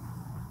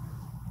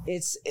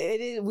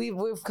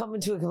 We've come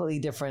into a completely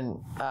different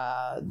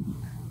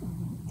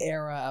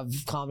era of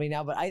comedy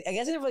now, but I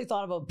guess I never really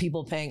thought about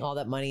people paying all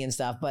that money and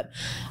stuff, but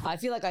I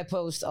feel like I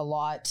post a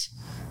lot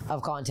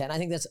of content. I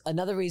think that's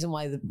another reason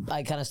why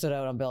I kind of stood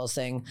out on Bill's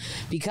thing,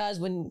 because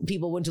when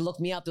people went to look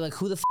me up, they're like,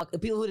 who the fuck, the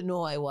people who didn't know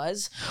who I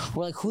was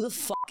were like, who the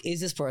fuck is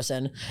this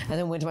person? And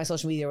then went to my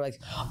social media, were like,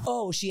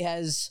 oh, she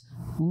has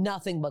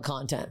nothing but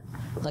content.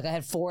 Like, I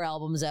had 4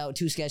 albums out,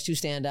 2 sketch, 2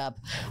 stand-up.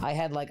 I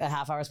had like a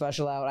half-hour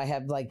special out. I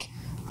had like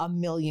a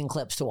million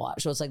clips to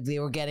watch. So it's like they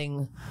were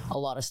getting a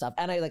lot of stuff.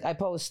 And I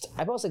post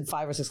like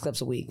 5 or 6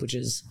 clips a week, which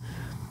is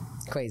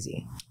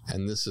crazy.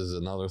 And this is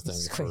another thing.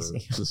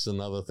 This is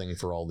another thing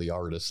for all the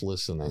artists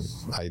listening.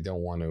 I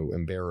don't want to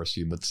embarrass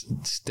you, but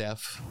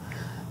Steph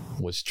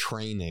was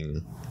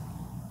training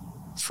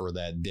for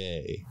that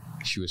day.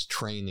 She was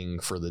training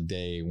for the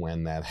day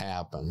when that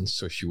happened,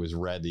 so she was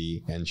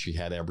ready and she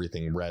had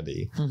everything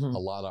ready. A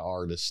lot of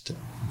artists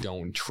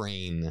don't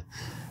train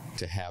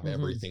to have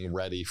everything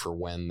ready for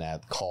when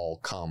that call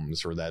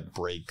comes or that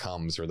break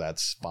comes or that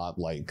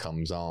spotlight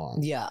comes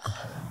on. Yeah.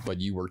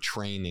 But you were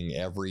training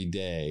every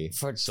day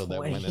for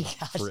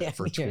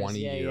 20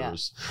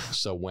 years.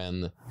 So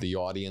when the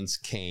audience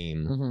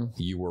came,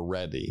 you were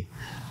ready.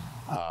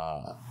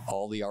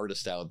 All the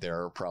artists out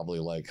there are probably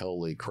like,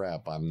 holy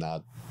crap, I'm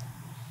not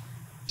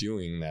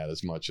doing that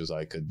as much as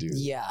I could do.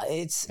 Yeah,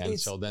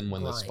 so then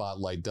when the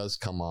spotlight does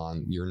come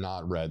on, you're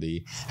not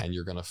ready and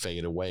you're going to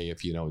fade away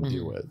if you don't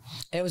do it.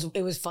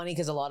 It was funny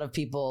because a lot of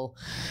people,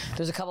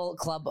 there's a couple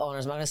club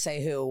owners, I'm not going to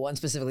say who, one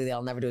specifically that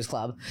I'll never do his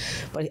club,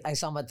 but I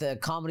saw him at the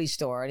Comedy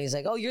Store and he's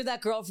like, oh, you're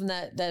that girl from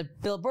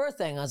that Bill Burr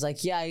thing. I was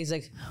like, yeah. He's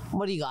like,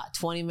 what do you got,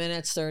 20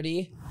 minutes,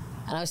 30?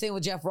 And I was staying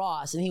with Jeff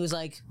Ross and he was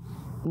like,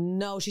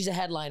 no, she's a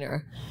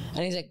headliner.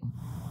 And he's like,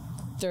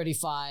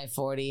 35,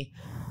 40.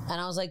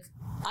 And I was like,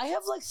 I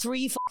have like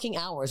 3 fucking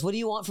hours. What do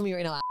you want from me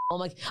right now? I'm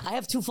like, I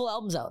have 2 full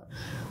albums out.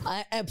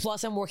 And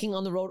plus I'm working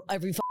on the road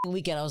every fucking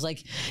weekend. I was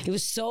like, it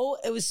was so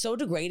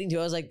degrading too.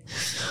 I was like,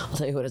 I'll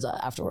tell you who it is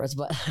afterwards,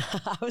 but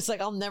I was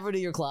like, I'll never do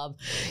your club.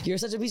 You're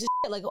such a piece of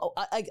shit. Like,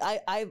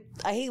 I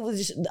hate with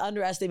just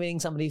underestimating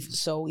somebody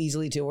so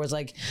easily too, where it's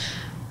like,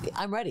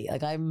 I'm ready.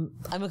 Like I'm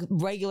a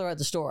regular at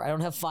the store. I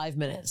don't have 5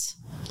 minutes.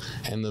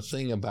 And the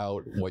thing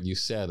about what you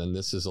said, and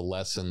this is a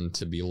lesson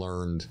to be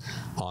learned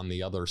on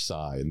the other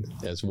side,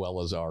 as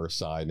well as our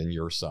side and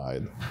your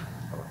side,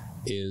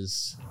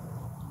 is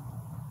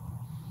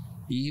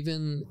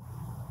even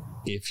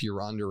if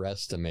you're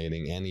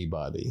underestimating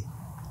anybody,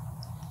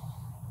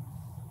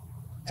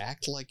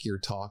 act like you're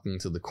talking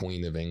to the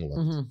Queen of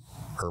England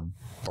or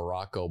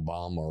Barack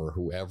Obama or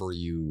whoever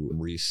you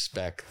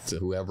respect,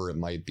 whoever it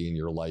might be in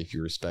your life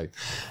you respect.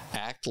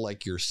 Act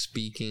like you're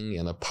speaking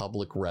in a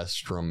public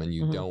restroom and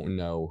you don't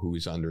know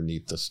who's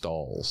underneath the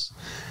stalls.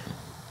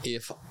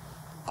 If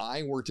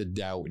I were to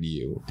doubt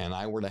you and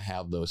I were to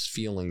have those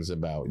feelings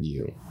about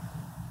you,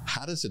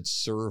 how does it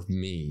serve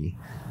me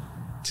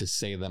to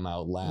say them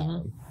out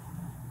loud?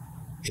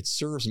 It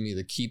serves me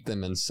to keep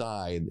them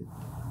inside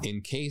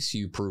in case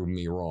you prove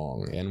me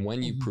wrong. And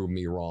when you prove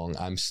me wrong,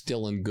 I'm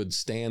still in good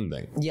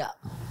standing. Yeah.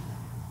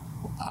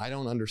 I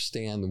don't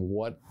understand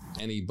what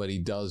anybody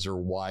does or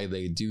why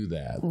they do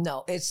that.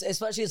 No,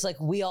 it's like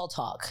we all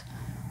talk.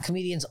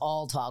 Comedians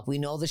all talk. We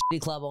know the shitty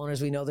club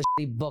owners. We know the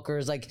shitty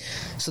bookers. Like,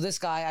 so this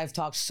guy, I've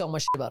talked so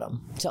much shit about him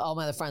to all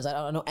my other friends. I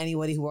don't know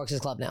anybody who works his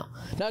club now.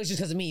 Not just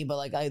because of me, but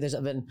like there's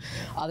been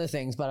other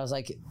things. But I was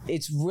like,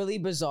 it's really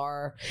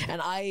bizarre.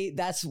 And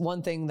that's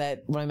one thing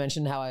that when I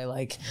mentioned how I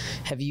like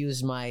have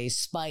used my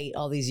spite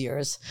all these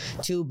years,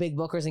 2 big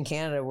bookers in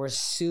Canada were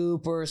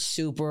super,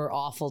 super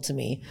awful to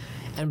me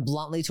and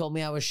bluntly told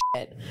me I was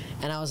shit.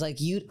 And I was like,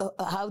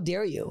 how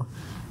dare you?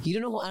 You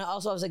don't know who, and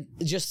also I was like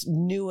just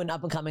new and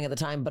up and coming at the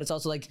time, but it's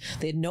also like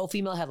they had no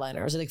female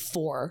headliners. They had like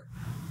 4.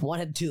 One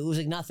had 2. It was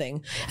like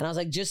nothing. And I was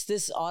like, just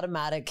this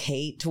automatic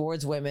hate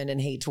towards women and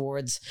hate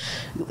towards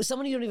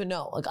someone you don't even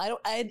know. Like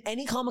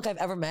any comic I've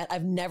ever met,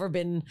 I've never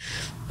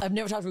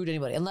talked rude to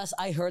anybody unless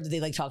I heard that they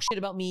like talk shit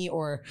about me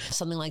or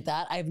something like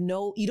that.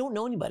 You don't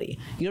know anybody.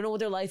 You don't know what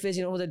their life is.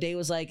 You don't know what their day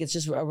was like. It's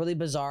just a really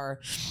bizarre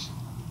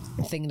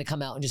thing to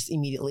come out and just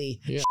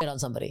immediately shit on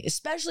somebody,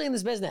 especially in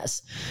this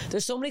business.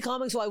 There's so many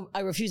comics who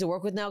I refuse to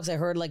work with now because I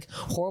heard like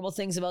horrible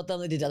things about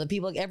them. They did to other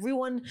people. Like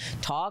everyone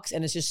talks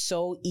and it's just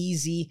so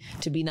easy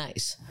to be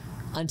nice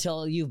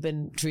until you've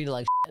been treated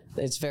like shit.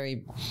 It's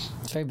very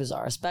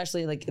bizarre,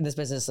 especially like in this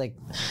business. Like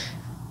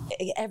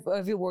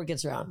every word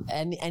gets around,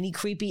 and any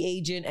creepy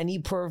agent, any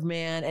perv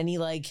man, any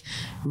like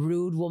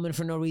rude woman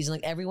for no reason,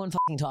 like everyone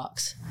fucking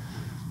talks.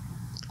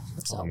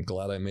 So I'm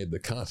glad I made the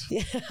cut.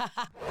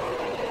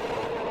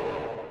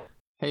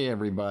 Hey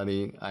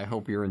everybody, I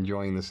hope you're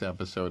enjoying this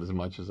episode as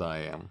much as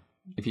I am.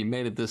 If you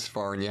made it this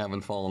far and you haven't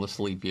fallen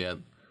asleep yet,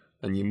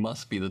 then you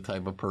must be the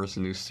type of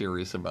person who's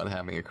serious about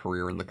having a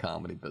career in the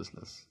comedy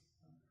business.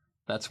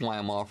 That's why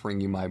I'm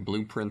offering you my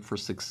Blueprint for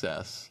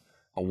Success,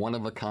 a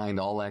one-of-a-kind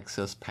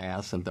all-access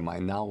pass into my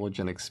knowledge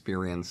and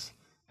experience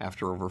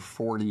after over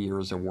 40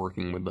 years of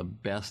working with the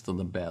best of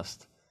the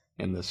best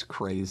in this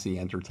crazy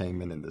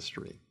entertainment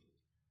industry.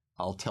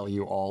 I'll tell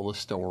you all the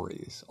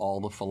stories, all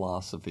the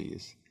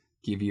philosophies,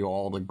 give you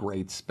all the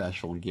great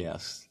special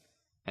guests,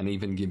 and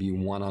even give you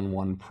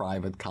one-on-one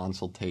private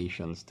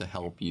consultations to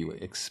help you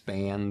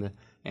expand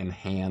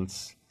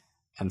enhance,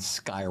 and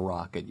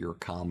skyrocket your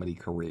comedy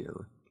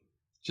career.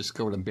 Just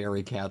go to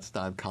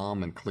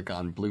barrycatz.com and click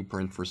on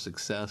Blueprint for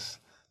Success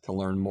to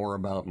learn more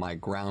about my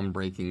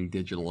groundbreaking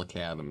digital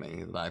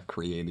academy that I've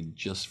created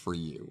just for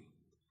you.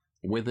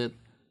 With it,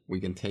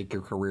 we can take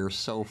your career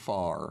so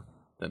far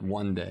that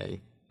one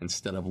day,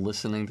 instead of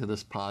listening to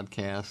this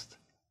podcast,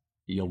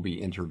 you'll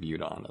be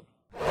interviewed on it.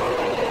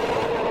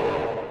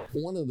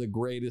 One of the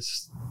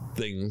greatest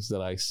things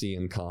that I see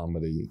in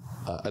comedy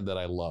that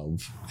I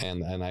love,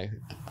 and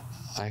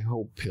I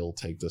hope he'll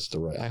take this to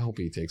right. I hope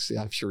he takes it.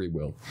 I'm sure he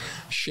will.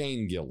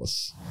 Shane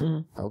Gillis.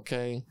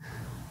 Okay?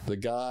 The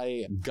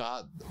guy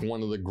got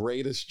one of the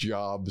greatest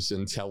jobs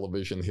in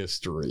television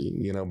history.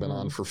 You know, been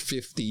on for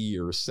 50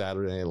 years,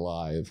 Saturday Night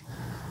Live.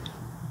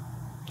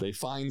 They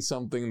find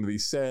something that he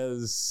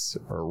says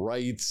or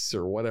writes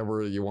or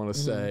whatever you want to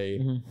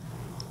say.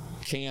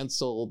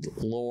 Canceled.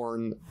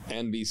 Lorne,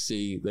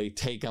 NBC, they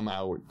take him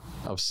out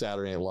of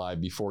Saturday Night Live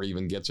before he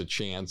even gets a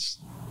chance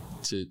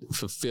to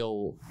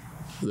fulfill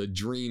the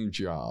dream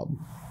job.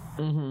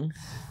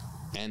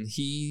 And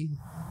he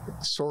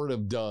sort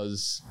of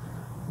does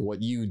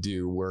what you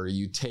do, where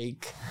you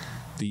take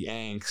the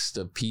angst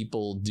of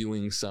people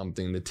doing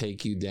something to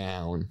take you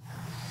down,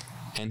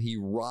 and he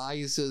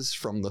rises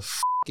from the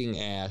fucking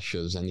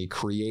ashes and he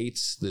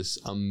creates this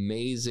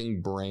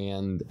amazing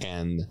brand,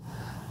 and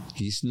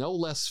he's no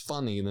less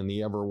funny than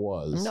he ever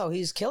was. No,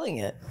 he's killing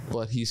it.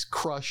 But he's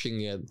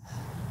crushing it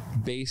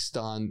based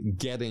on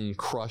getting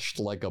crushed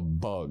like a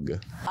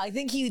bug. I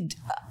think he's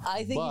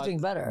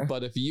doing better.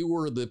 But if you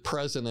were the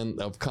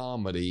president of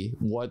comedy,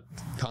 what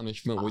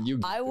punishment would you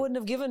give? I wouldn't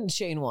have given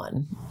Shane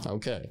one.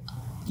 Okay.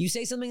 You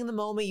say something in the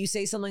moment, you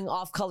say something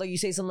off color, you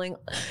say something,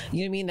 you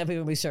know what I mean? People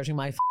will be searching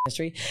my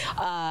history.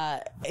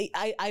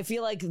 I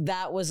feel like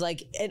that was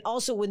like, and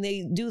also when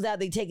they do that,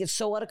 they take it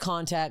so out of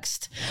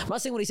context. I'm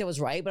not saying what he said was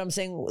right, but I'm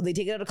saying they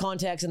take it out of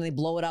context and they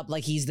blow it up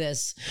like he's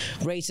this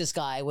racist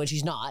guy, which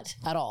he's not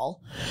at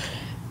all.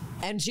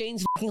 And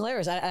Shane's fucking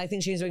hilarious. I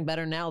think Shane's doing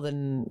better now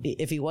than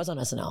if he was on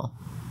SNL.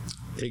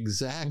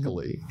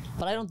 Exactly.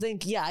 But I don't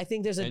think, I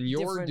think there's a And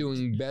you're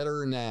doing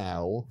better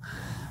now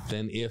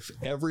than if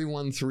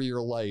everyone through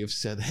your life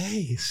said,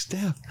 "Hey,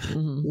 Steph,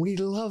 we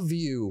love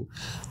you.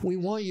 We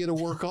want you to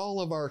work all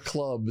of our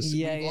clubs.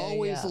 We've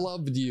always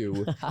loved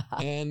you.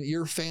 And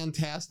you're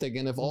fantastic."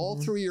 And if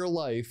all through your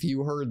life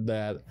you heard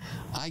that,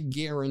 I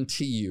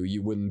guarantee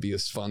you wouldn't be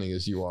as funny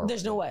as you are.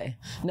 There's no way.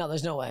 No,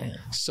 there's no way.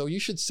 So you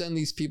should send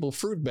these people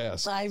fruit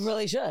baskets. I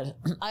really should.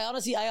 I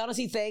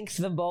honestly thanked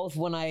them both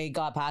when I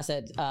got past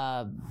at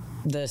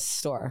the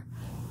store.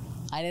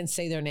 I didn't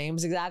say their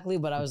names exactly,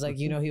 but I was like,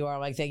 you know who you are.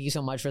 I'm like, thank you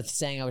so much for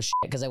saying I was shit,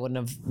 because I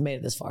wouldn't have made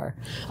it this far.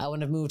 I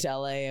wouldn't have moved to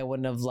LA. I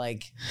wouldn't have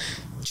like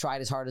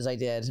tried as hard as I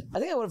did. I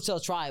think I would have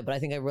still tried, but I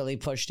think I really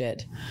pushed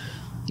it.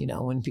 You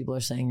know, when people are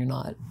saying you're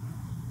not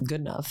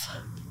good enough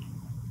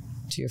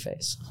to your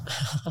face.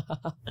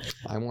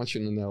 I want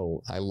you to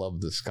know I love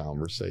this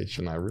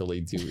conversation. I really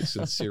do.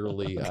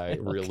 Sincerely, I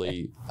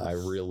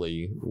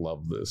really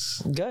love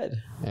this. Good.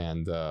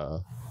 And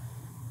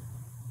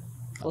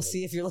we'll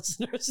see if your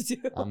listeners do.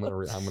 I'm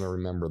gonna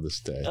remember this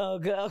day. Oh,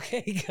 good.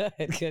 Okay, good.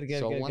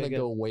 So I want to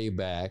go way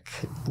back.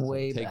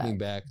 Take me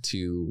back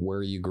to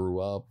where you grew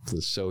up, the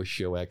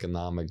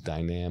socioeconomic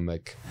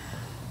dynamic,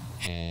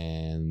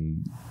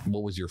 and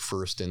what was your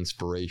first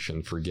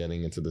inspiration for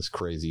getting into this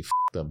crazy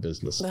up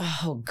business?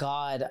 Oh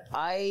God,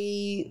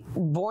 I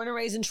born and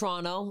raised in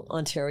Toronto,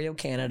 Ontario,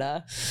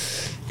 Canada,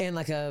 in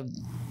like a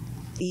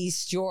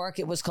East York,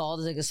 it was called.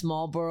 It's like a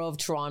small borough of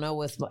Toronto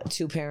with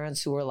two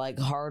parents who were like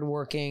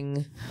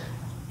hardworking,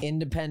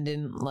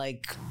 independent,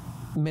 like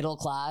middle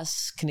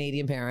class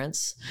Canadian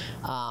parents.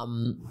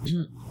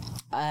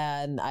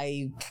 And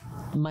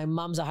my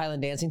mom's a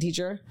Highland dancing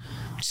teacher,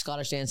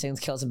 Scottish dancing,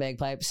 kills and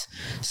bagpipes.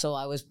 So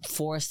I was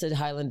forced to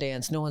Highland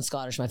dance. No one's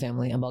Scottish in my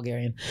family. I'm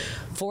Bulgarian.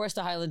 Forced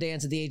to Highland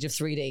dance at the age of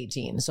 3 to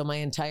 18. So my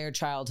entire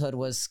childhood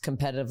was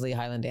competitively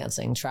Highland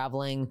dancing,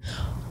 traveling.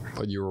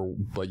 But you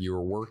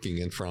were working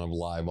in front of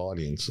live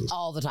audiences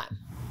all the time.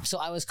 So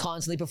I was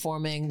constantly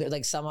performing.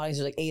 Like some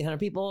audiences were like 800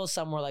 people,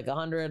 some were like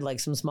 100, like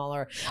some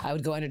smaller. I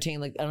would go entertain,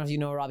 like, I don't know if you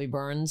know Robbie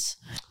Burns.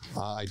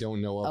 I don't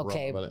know.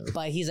 Okay,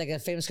 but he's like a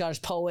famous Scottish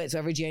poet. So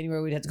every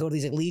January we'd have to go to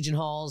these like Legion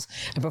halls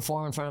and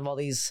perform in front of all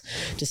these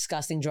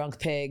disgusting drunk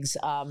pigs.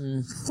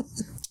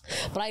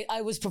 But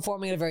I was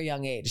performing at a very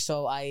young age.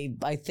 So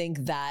I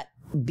think that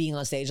being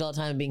on stage all the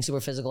time and being super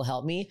physical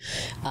helped me.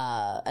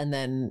 And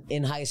then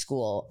in high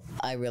school,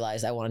 I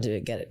realized I wanted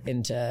to get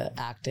into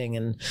acting.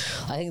 And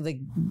I think like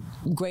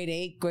grade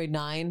 8, grade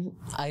 9,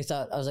 I was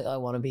like, oh, I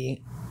want to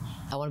be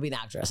an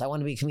actress. I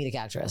want to be a comedic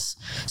actress.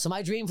 So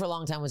my dream for a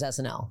long time was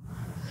SNL.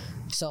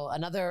 So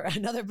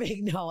another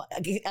big no.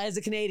 As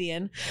a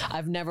Canadian,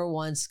 I've never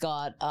once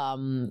got a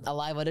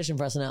live audition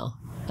for SNL,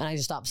 and I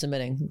just stopped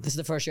submitting. This is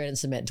the first year I didn't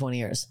submit in 20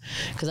 years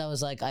because I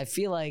was like, I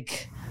feel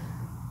like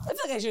I feel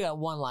like I should have got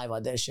one live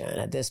audition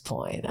at this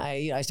point.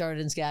 I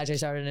started in sketch, I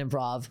started in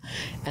improv,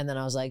 and then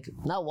I was like,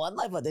 not one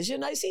live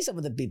audition. I see some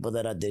of the people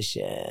that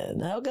audition.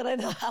 How could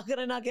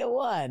I not get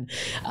one?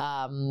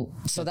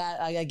 So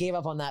that I gave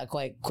up on that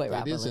quite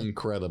rapidly. It is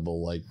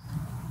incredible. Like.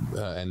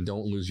 And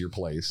don't lose your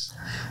place.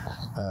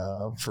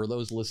 For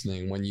those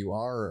listening, when you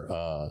are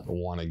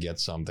want to get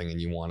something and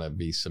you want to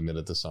be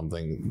submitted to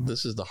something,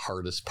 this is the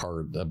hardest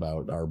part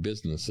about our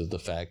business, is the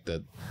fact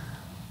that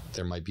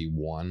there might be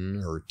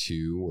one or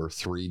two or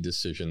three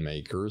decision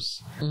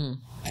makers,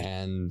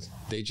 and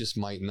they just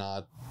might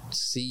not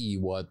see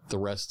what the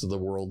rest of the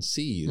world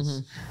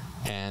sees.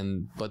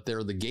 But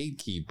they're the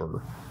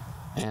gatekeeper.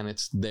 And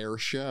it's their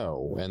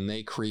show, and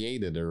they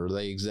created it or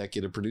they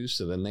executive produced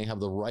it, and they have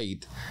the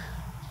right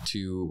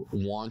to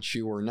want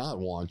you or not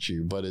want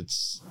you, but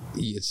it's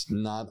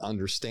not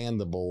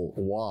understandable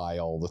why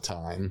all the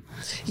time.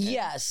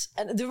 Yes,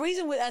 and the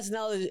reason with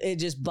SNL it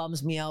just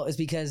bums me out is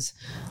because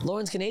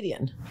Lauren's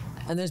Canadian,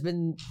 and there's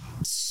been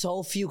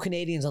so few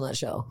Canadians on that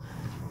show.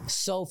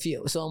 So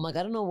few. So I'm like,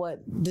 I don't know,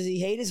 what does he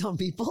hate his own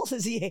people?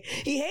 He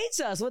hates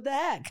us? What the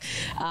heck?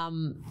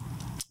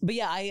 But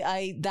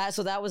yeah,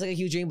 that was like a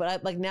huge dream.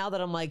 But like now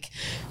that I'm like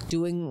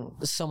doing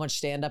so much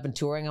stand up and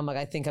touring, I'm like,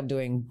 I think I'm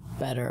doing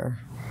better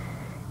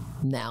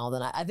now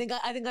than I think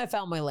I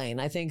found my lane.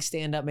 I think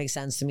stand up makes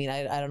sense to me.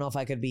 I don't know if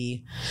I could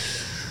be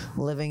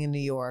living in New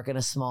York in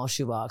a small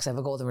shoebox. I have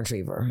a golden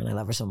retriever and I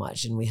love her so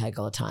much, and we hike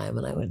all the time,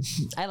 and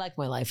I like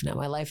my life now.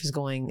 My life is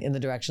going in the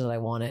direction that I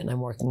want it, and I'm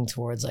working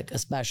towards like a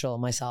special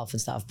of myself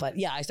and stuff. But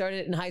yeah, I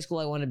started in high school.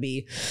 I wanted to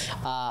be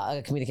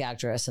a comedic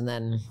actress, and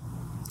then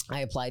I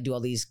applied to all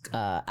these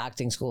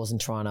acting schools in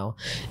Toronto,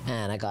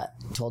 and I got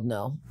told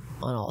no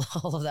on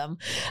all of them.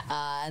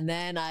 And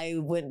then I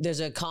went,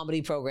 there's a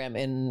comedy program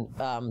in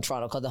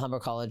Toronto called the Humber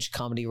College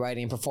Comedy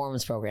Writing and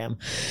Performance Program.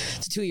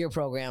 It's a 2-year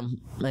program.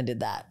 I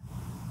did that.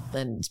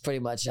 And it's pretty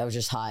much, I was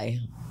just high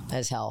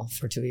as hell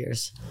for 2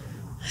 years.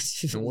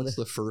 And what's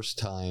the first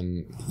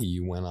time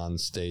you went on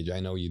stage?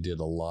 I know you did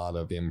a lot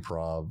of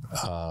improv,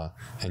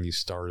 and you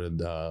started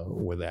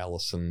with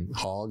Allison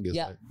Hogg,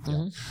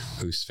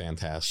 who's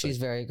fantastic. She's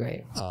very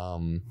great.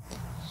 And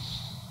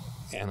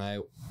I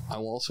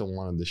also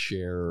wanted to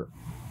share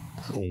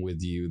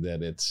with you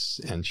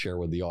and share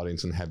with the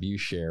audience and have you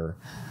share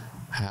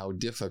how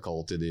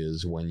difficult it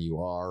is when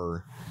you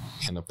are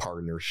in a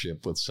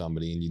partnership with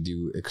somebody and you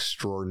do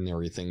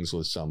extraordinary things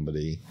with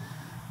somebody,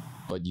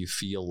 but you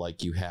feel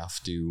like you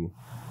have to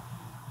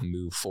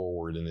move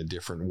forward in a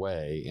different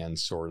way and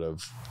sort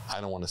of,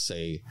 I don't want to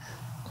say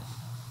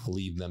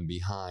leave them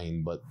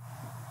behind, but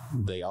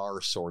they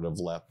are sort of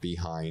left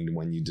behind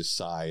when you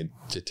decide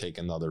to take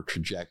another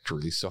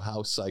trajectory. So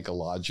how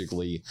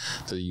psychologically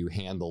do you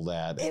handle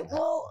that?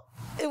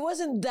 It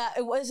wasn't that.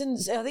 It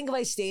wasn't. I think if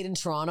I stayed in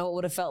Toronto, it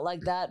would have felt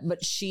like that.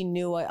 But she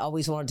knew I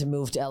always wanted to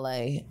move to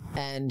LA,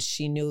 and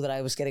she knew that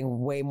I was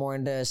getting way more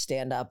into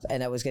stand up,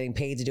 and I was getting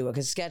paid to do it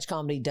because sketch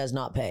comedy does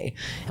not pay,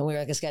 and we were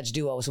like a sketch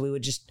duo. So we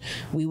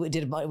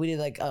did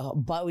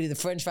the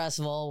Fringe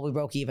Festival. We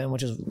broke even,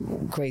 which was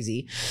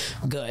crazy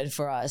good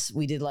for us.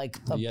 We did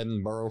like the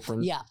Edinburgh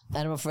Fringe. Yeah,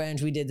 Edinburgh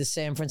Fringe. We did the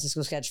San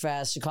Francisco Sketch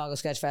Fest, Chicago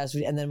Sketch Fest,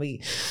 and then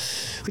we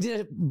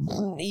did.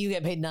 You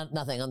get paid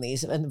nothing on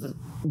these,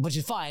 which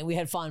is fine. We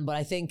had fun, but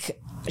I think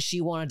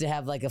she wanted to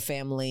have like a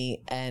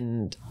family,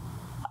 and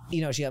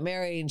she got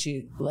married and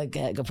she like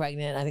got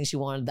pregnant. I think she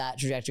wanted that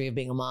trajectory of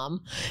being a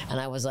mom, and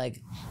I was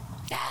like,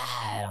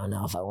 I don't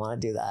know if I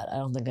want to do that. I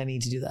don't think I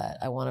need to do that.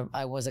 I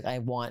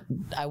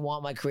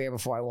want my career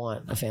before I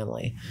want a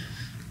family.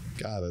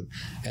 Got it.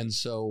 And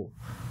so,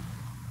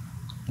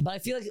 but I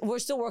feel like we're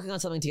still working on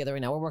something together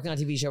right now. We're working on a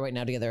TV show right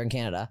now together in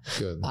Canada.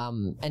 Good.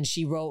 And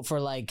she wrote for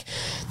like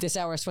This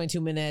Hour is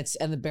 22 Minutes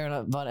and the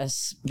Baron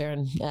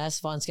S.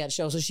 Von sketch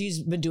show. So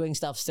she's been doing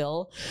stuff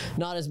still,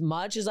 not as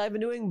much as I've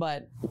been doing,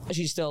 but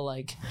she's still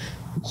like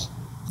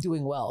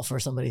doing well for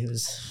somebody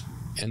who's.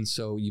 And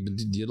so you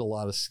did a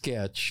lot of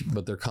sketch,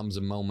 but there comes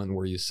a moment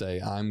where you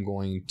say, I'm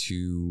going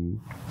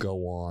to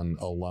go on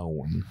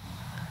alone.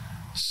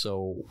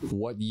 So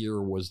what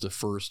year was the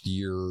first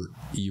year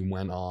you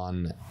went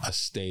on a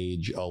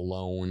stage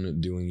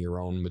alone doing your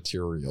own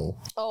material?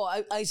 Oh,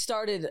 I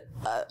started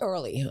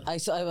early. I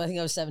think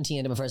I was 17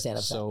 into my first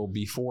stand-up. So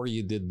before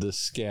you did the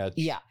sketch,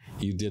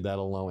 you did that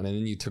alone, and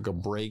then you took a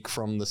break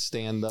from the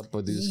stand-up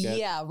with the sketch?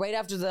 Yeah, right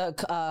after the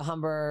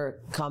Humber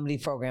comedy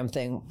program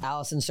thing,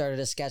 Allison started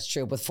a sketch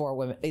troupe with 4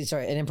 women.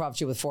 Sorry, an improv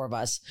troupe with 4 of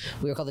us.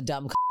 We were called the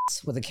Dumb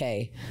with a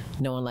K.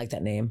 No one liked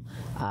that name,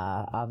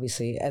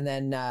 obviously. And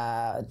then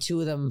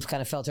 2 of them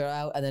kind of filtered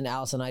out, and then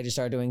Alice and I just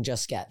started doing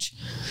just sketch.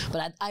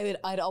 But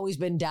I'd always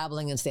been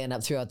dabbling in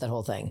stand-up throughout that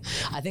whole thing.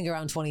 I think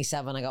around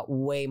 27, I got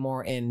way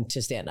more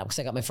into stand-up because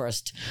I got my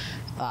first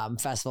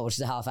festival, which is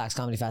the Halifax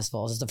Comedy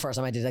Festival. This is the first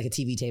time I did like a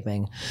TV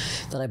taping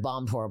that I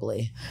bombed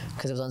horribly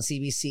because it was on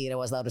CBC and I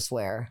wasn't allowed to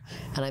swear.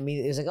 And I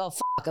immediately was like, oh,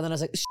 fuck. And then I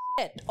was like, shit.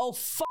 oh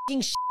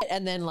fucking shit.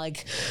 And then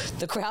like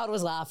the crowd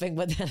was laughing,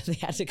 but then they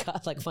had to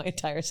cut like my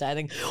entire set. I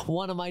think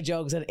one of my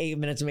jokes had 8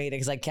 minutes made it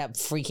because I kept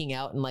freaking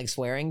out and like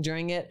swearing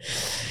during it.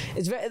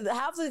 It's very,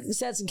 half the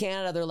sets in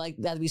Canada, they're like,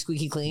 they have to be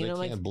squeaky clean. They I'm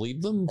can't like,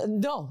 bleep them?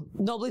 no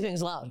bleeping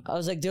is allowed. I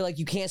was like, they're like,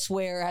 you can't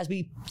swear, it has to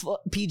be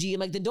PG. I'm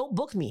like, then don't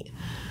book me.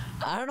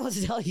 I don't know what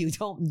to tell you.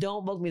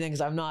 Don't book me then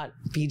because I'm not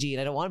PG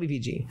and I don't want to be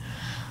PG.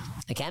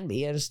 I can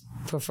be. I just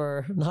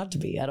prefer not to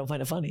be. I don't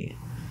find it funny.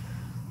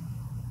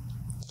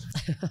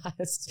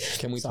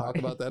 Can we talk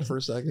about that for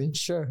a second?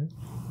 Sure.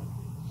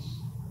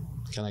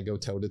 Can I go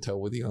toe to toe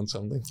with you on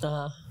something?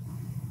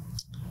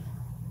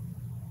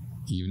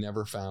 You've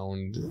never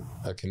found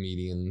a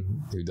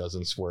comedian who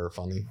doesn't swear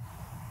funny?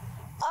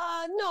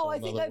 No, I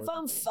think I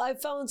found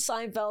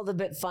Seinfeld a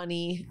bit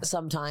funny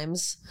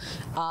sometimes.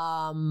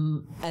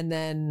 And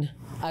then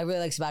I really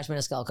like Sebastian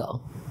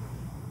Maniscalco.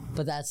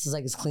 But that's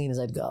like as clean as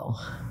I'd go.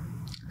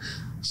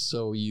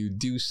 So you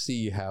do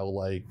see how,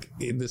 like,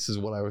 this is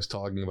what I was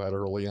talking about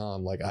early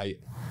on. Like,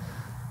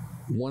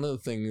 one of the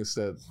things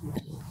that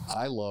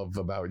I love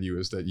about you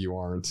is that you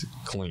aren't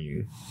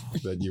clean,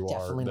 that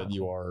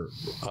you are,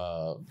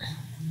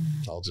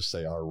 I'll just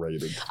say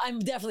R-rated. I'm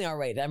definitely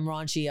R-rated. I'm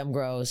raunchy. I'm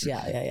gross.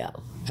 Yeah.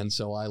 And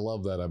so I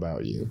love that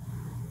about you.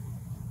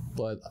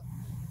 But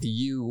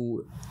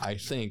you, I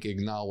think,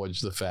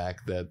 acknowledge the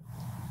fact that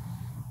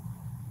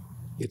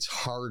it's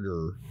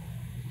harder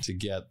to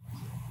get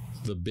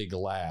the big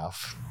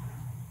laugh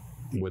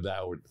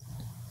without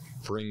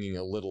bringing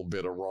a little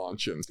bit of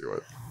raunch into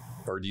it.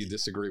 Or do you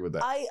disagree with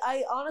that?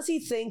 I honestly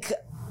think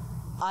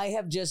I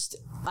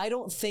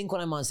don't think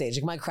when I'm on stage,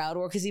 like my crowd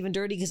work is even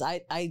dirty because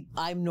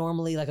I'm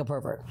normally like a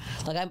pervert.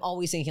 Like I'm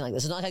always thinking like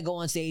this. It's not like I go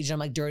on stage and I'm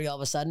like dirty all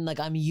of a sudden. Like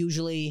I'm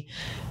usually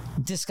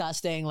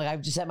disgusting. Like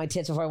I've just had my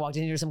tits before I walked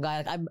in here to some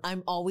guy. Like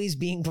I'm always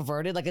being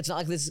perverted. Like it's not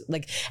like this,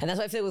 like, and that's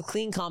why I feel with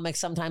clean comics,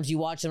 sometimes you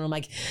watch them and I'm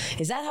like,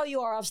 is that how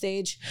you are off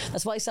stage?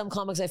 That's why some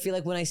comics, I feel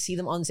like when I see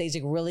them on stage,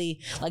 like really,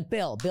 like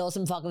Bill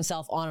some fuck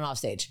himself on and off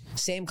stage.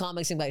 Same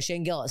comics, same guy,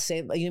 Shane Gillis, same,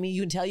 you know what I mean?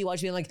 You can tell you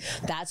watch me, I'm like,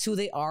 that's who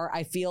they are.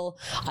 I feel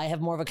I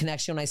have more of a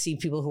connection when I see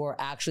people who are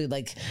actually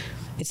like,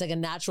 it's like a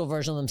natural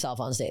version of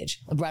themselves on stage.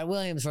 Brad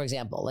Williams, for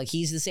example, like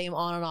he's the same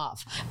on and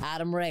off.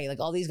 Adam Ray, like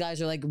all these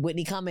guys are like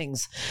Whitney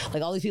Cummings.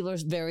 Like all these people are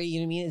very, you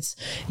know what I mean? It's,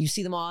 you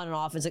see them on and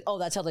off. It's like, oh,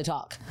 that's how they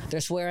talk.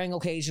 They're swearing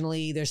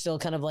occasionally. They're still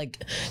kind of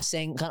like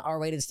saying kind of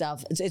R-rated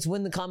stuff. It's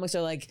when the comics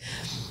are like,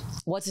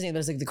 what's his name?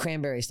 There's like the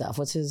Cranberry stuff.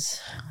 What's his?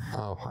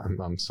 Oh,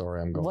 I'm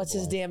sorry. I'm going. What's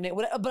his damn name?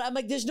 But I'm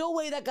like, there's no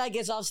way that guy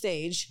gets off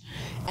stage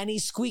and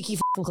he's squeaky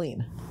fucking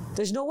clean.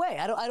 There's no way.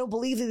 I don't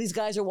believe that these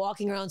guys are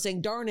walking around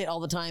saying darn it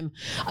all the time.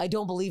 I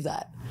don't believe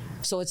that.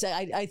 So it's,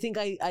 I think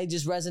I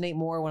just resonate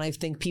more when I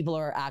think people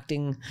are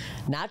acting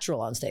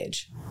natural on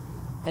stage.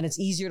 And it's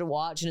easier to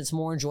watch and it's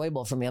more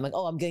enjoyable for me. I'm like,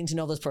 oh, I'm getting to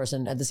know this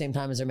person at the same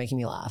time as they're making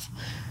me laugh.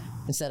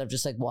 Instead of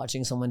just like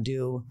watching someone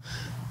do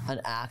an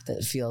act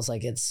that feels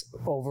like it's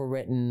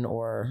overwritten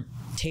or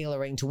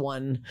tailoring to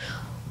one,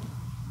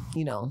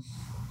 you know.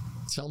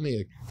 Tell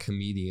me a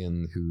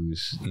comedian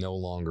who's no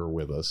longer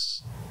with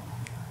us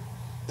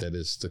that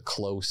is the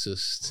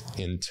closest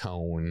in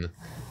tone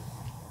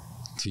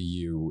to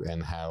you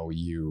and how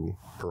you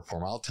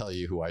perform. I'll tell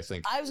you who I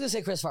think. I was going to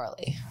say Chris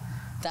Farley.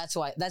 That's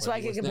why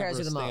I can compare it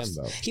to the most.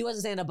 He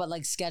wasn't stand-up, but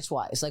like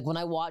sketch-wise. Like when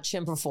I watch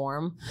him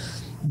perform,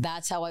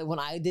 that's how when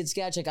I did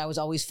sketch, like I was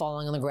always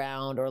falling on the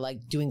ground or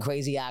like doing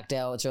crazy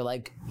act-outs or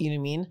like, you know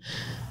what I mean?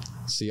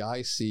 See,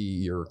 I see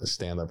your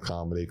stand-up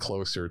comedy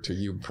closer to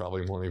you.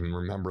 Probably won't even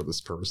remember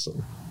this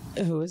person.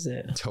 Who is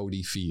it?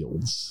 Toadie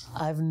Fields.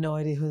 I have no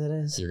idea who that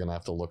is. You're going to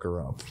have to look her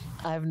up.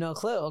 I have no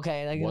clue.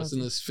 Okay.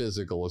 Wasn't as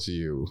physical as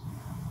you,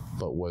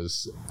 but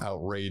was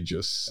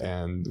outrageous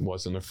and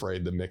wasn't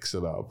afraid to mix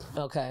it up.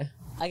 Okay.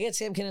 I get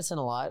Sam Kinison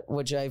a lot,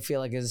 which I feel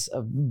like is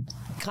a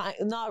kind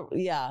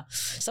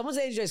Someone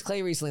said Andrew Dice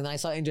Clay recently, and I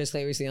saw Andrew Dice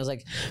Clay recently. I was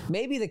like,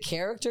 maybe the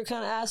character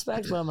kind of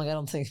aspect, but I'm like, I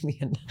don't think me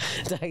and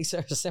Dice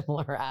are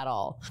similar at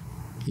all.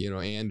 You know,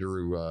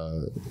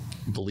 Andrew,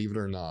 believe it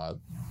or not,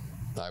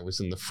 I was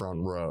in the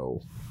front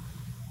row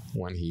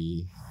when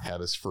he had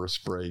his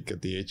first break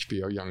at the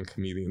HBO Young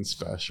Comedian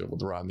special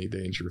with Rodney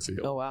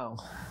Dangerfield. Oh, wow.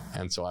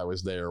 And so I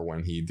was there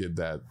when he did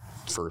that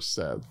first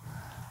set.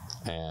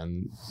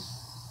 And,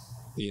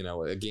 you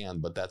know, again,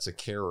 but that's a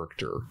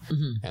character.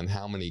 Mm-hmm. And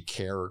how many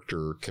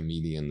character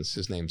comedians,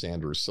 his name's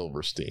Andrew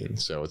Silverstein.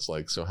 So it's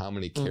like, so how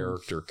many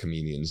character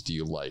comedians do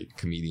you like?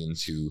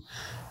 Comedians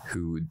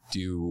who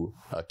do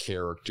a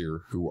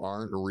character who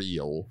aren't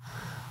real,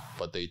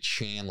 but they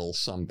channel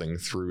something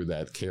through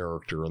that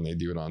character and they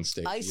do it on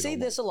stage. I say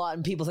this a lot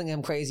and people think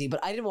I'm crazy,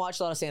 but I didn't watch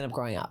a lot of stand-up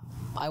growing up.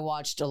 I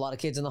watched a lot of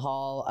Kids in the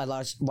Hall. I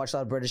watched a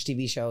lot of British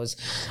TV shows.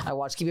 I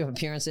watched Keeping Up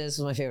Appearances,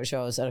 was my favorite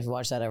shows. I don't know if you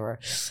watched that ever.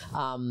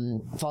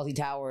 Fawlty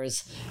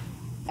Towers.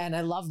 And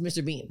I loved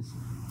Mr. Bean.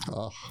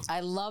 Oh.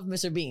 I love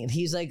Mr. Bean.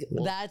 He's like,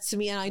 that's to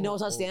me, and I know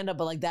it's not stand-up,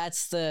 but like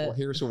that's the... Well,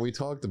 here's what we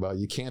talked about.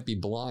 You can't be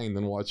blind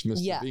and watch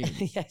Mr.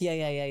 Bean.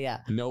 Yeah.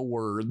 No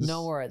words.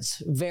 No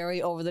words.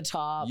 Very over the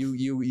top.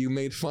 You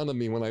made fun of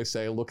me when I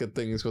say look at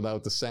things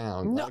without the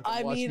sound. No,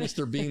 I mean... watch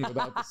Mr. Bean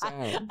without the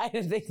sound. I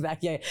didn't think that.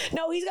 Yeah.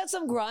 No, he's got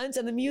some grunts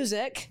and the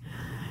music.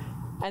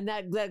 And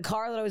that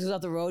car that always goes off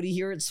the road, you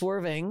hear it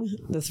swerving.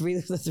 The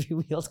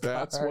three-wheeled car.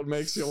 That's what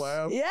makes you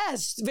laugh?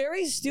 Yes.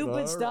 Very stupid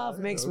All stuff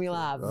right, makes me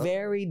laugh.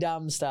 Very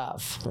dumb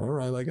stuff. All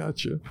right, I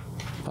got you.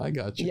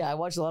 Yeah, I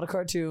watch a lot of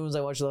cartoons.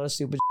 I watch a lot of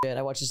stupid shit.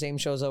 I watch the same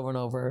shows over and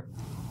over.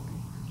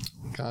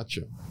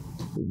 Gotcha.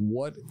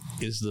 What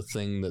is the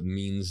thing that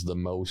means the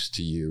most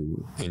to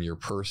you in your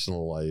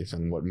personal life,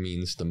 and what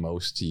means the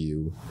most to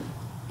you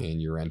in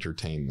your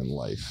entertainment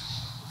life?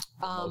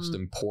 Most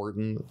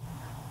important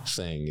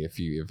thing, if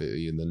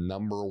the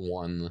number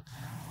one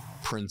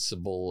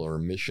principle or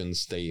mission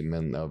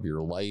statement of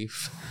your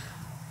life,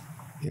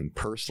 and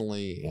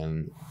personally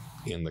and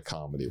in the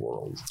comedy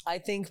world. I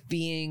think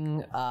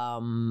being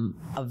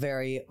a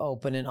very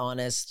open and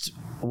honest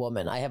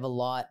woman. I have a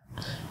lot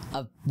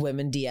of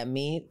women DM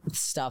me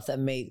stuff that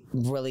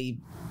really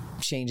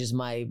changes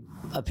my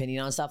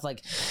opinion on stuff.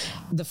 Like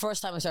the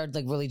first time I started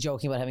like really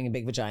joking about having a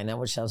big vagina,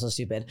 which sounds so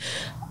stupid.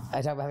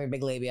 I talk about having a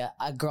big labia.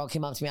 A girl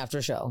came up to me after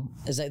a show.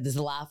 It's like there's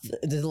a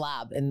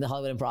lab in the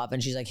Hollywood Improv,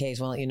 and she's like, "Hey,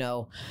 so I want to let you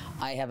know,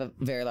 I have a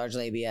very large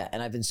labia,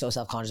 and I've been so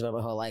self-conscious about it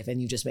my whole life,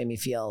 and you just made me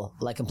feel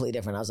like completely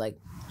different." I was like,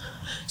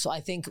 so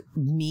I think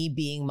me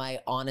being my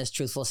honest,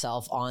 truthful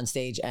self on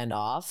stage and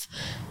off,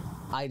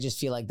 I just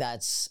feel like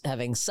that's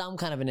having some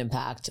kind of an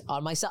impact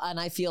on myself, and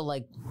I feel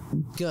like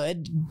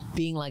good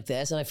being like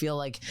this, and I feel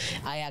like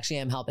I actually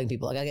am helping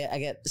people. Like I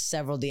get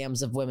several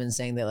DMs of women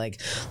saying they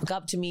like look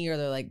up to me, or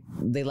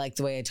they like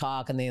the way I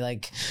talk, and they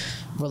like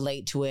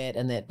relate to it,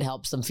 and it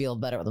helps them feel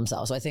better with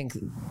themselves. So I think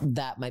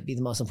that might be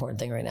the most important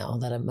thing right now,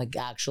 that I'm like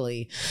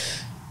actually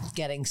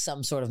getting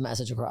some sort of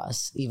message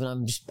across, even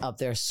I'm just up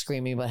there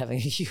screaming about having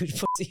a huge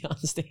pussy on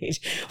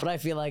stage, but I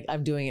feel like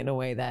I'm doing it in a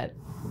way that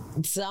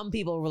some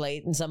people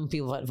relate and some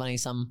people find it funny,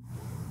 some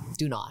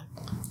do not.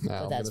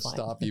 Now, I'm going to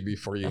stop you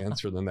before you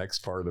answer the next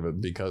part of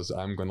it, because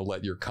I'm going to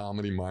let your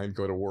comedy mind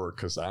go to work,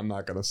 because I'm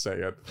not going to say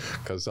it,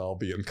 because I'll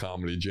be in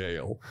comedy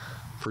jail.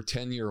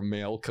 Pretend you're a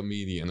male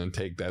comedian and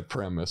take that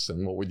premise,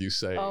 and what would you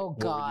say? Oh,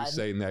 God. What would you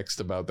say next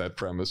about that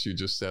premise you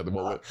just said?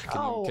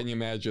 Can you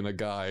imagine a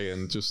guy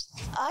and just...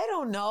 I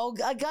don't know.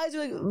 Guys are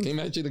like... Can you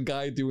imagine a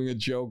guy doing a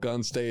joke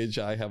on stage?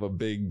 I have a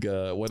big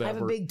whatever. I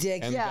have a big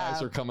dick, and yeah.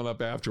 guys are coming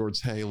up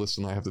afterwards. Hey,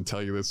 listen, I have to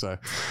tell you this.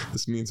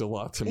 This means a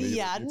lot to me.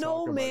 Yeah,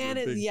 no man.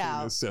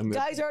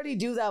 Guys already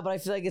do that, but I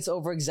feel like it's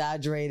over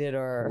exaggerated.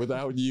 Or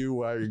without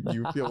you,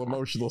 you feel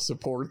emotional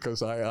support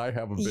because I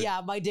have a big...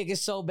 Yeah, my dick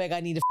is so big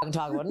I need to fucking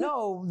talk about it.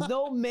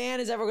 No man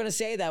is ever going to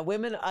say that.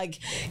 Women like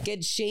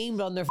get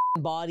shamed on their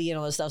body and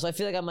all this stuff. So I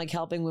feel like I'm like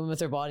helping women with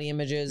their body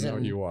images. No,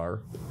 and you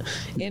are.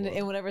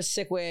 In whatever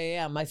sick way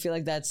I am. I feel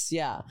like that's,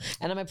 yeah.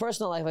 And in my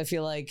personal life, I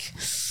feel like,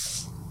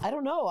 I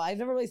don't know. I've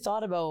never really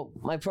thought about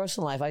my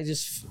personal life.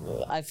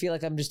 I feel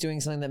like I'm just doing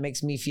something that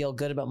makes me feel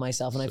good about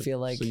myself. And I feel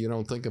like... So you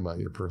don't think about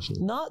your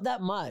personal... Not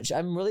that much.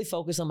 I'm really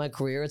focused on my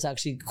career. It's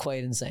actually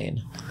quite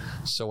insane.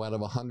 So out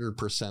of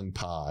 100%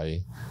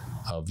 pie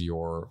of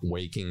your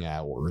waking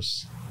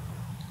hours,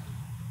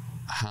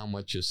 how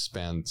much is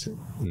spent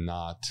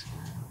not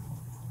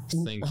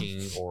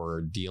thinking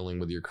or dealing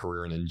with your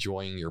career and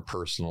enjoying your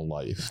personal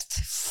life?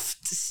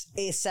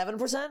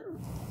 7%.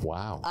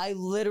 Wow. I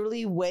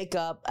literally wake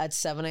up at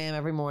 7 a.m.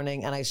 every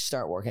morning and I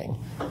start working.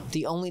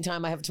 The only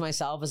time I have to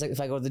myself is like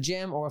if I go to the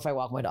gym or if I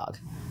walk my dog.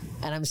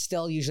 And I'm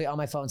still usually on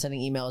my phone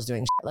sending emails,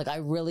 doing shit. Like I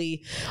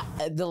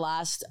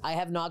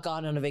have not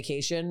gone on a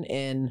vacation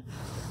in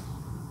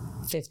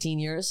 15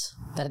 years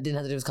that didn't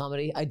have to do with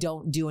comedy. I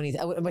don't do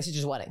anything. My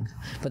sister's wedding,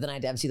 but then I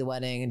had to MC the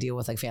wedding and deal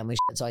with like family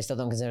shit, so I still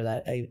don't consider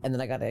that. And then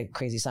I got a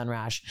crazy sun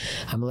rash.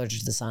 I'm allergic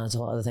to the sun. It's a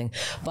whole other thing.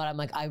 But I'm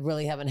like, I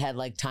really haven't had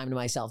like time to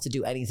myself to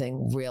do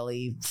anything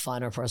really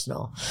fun or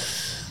personal.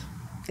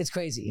 It's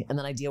crazy. And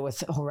then I deal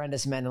with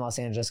horrendous men in Los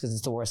Angeles because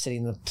it's the worst city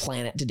in the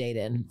planet to date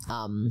in.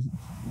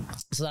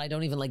 So that I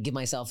don't even like give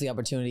myself the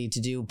opportunity to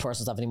do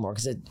personal stuff anymore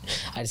because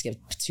I just get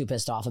too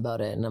pissed off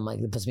about it. And I'm like,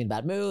 it puts me in a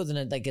bad mood and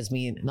it like gets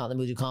me not in the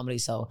mood to do comedy.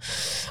 So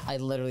I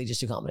literally just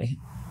do comedy.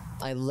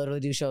 I literally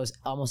do shows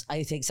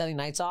I take Sunday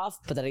nights off,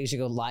 but then I usually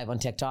go live on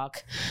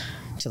TikTok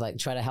to like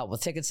try to help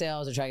with ticket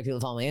sales or try to get people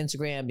to follow my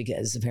Instagram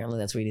because apparently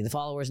that's where you need the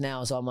followers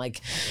now. So I'm like,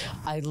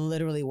 I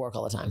literally work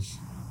all the time.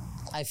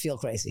 I feel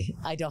crazy.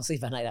 I don't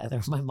sleep at night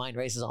either. My mind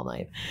races all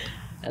night.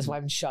 That's why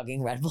I'm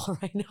chugging Red Bull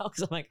right now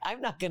because I'm like,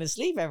 I'm not going to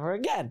sleep ever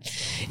again.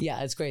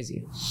 Yeah, it's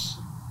crazy.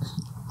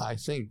 I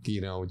think,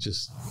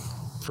 just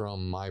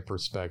from my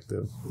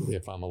perspective,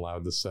 if I'm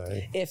allowed to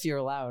say. If you're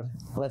allowed.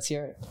 Let's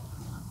hear it.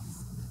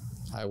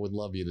 I would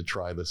love you to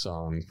try this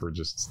on for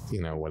just,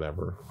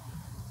 whatever.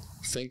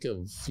 Think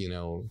of,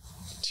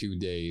 2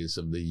 days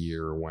of the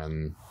year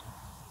when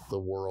the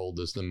world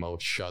is the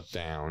most shut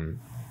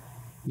down,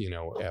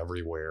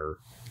 everywhere.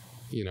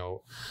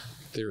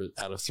 there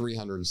out of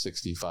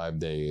 365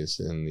 days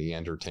in the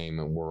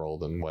entertainment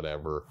world and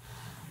whatever,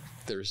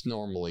 there's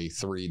normally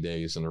 3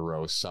 days in a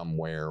row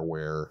somewhere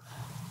where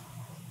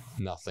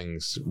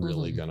nothing's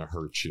really going to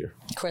hurt you.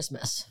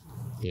 Christmas.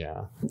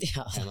 Yeah.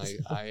 Yeah. And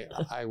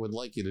I would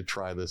like you to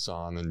try this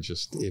on, and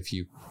just, if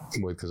you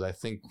would, because I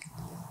think,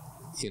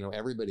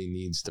 everybody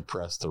needs to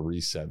press the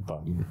reset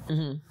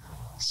button.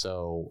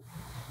 So,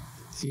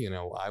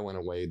 I went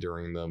away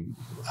during the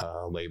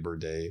Labor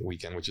Day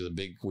weekend, which is a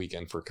big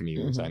weekend for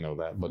comedians. I know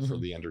that, but for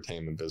the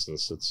entertainment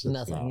business, it's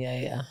nothing. not.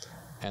 Yeah.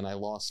 And I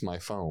lost my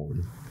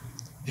phone.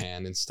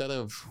 And instead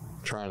of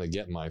trying to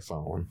get my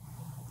phone,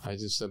 I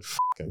just said, "F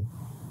it.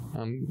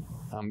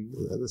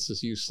 This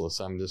is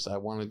useless. I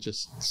want to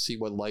just see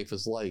what life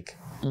is like."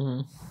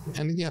 And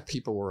yeah,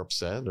 people were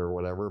upset or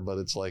whatever, but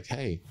it's like,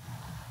 hey,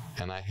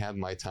 and I had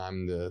my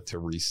time to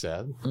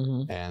reset,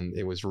 and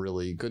it was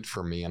really good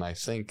for me. And I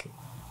think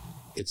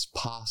it's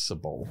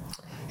possible.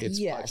 If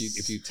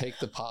you take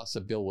the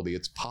possibility,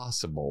 it's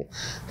possible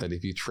that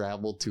if you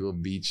travel to a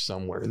beach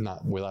somewhere,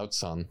 not without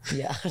sun,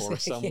 or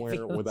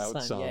somewhere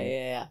without sun,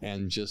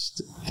 and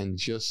just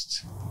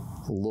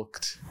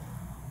looked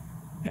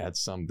at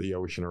the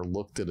ocean, or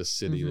looked at a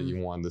city that you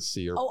wanted to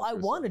see. Or I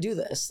want to do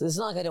this. It's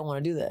not like I don't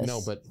want to do this. No,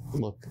 but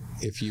look,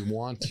 if you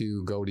want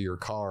to go to your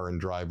car and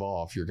drive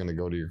off, you're going to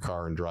go to your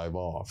car and drive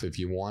off. If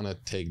you want to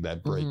take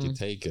that break, you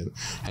take it.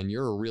 And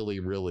you're a really,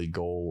 really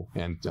goal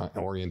and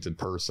oriented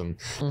person.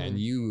 And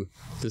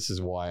this is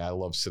why I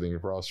love sitting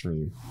across from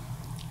you,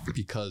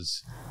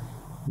 because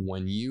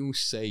when you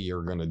say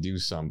you're going to do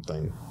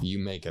something, you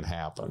make it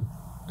happen.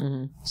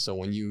 So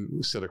when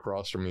you sit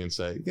across from me and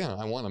say, "Yeah,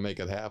 I want to make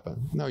it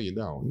happen," no, you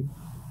don't.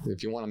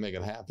 If you want to make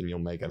it happen, you'll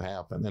make it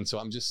happen. And so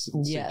I'm just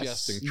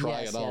suggesting,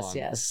 try it on.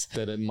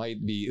 That it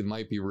might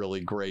be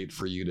really great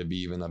for you to be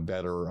even a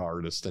better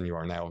artist than you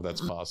are now, if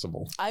that's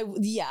possible.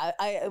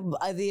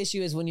 The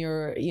issue is when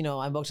you're,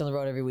 I'm booked on the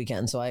road every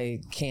weekend, so I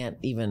can't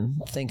even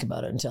think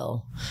about it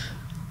until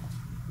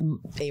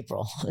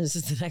April. This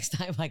is the next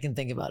time I can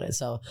think about it.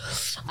 So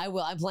I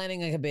will. I'm planning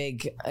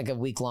like a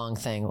week-long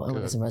thing.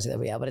 But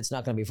it's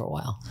not going to be for a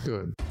while.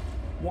 Good.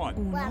 1,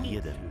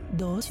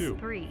 2,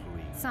 3,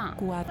 4,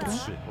 5,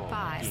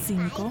 5,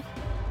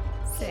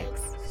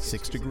 6.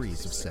 6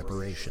 degrees of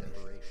separation.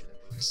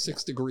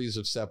 6 degrees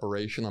of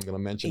separation. I'm going to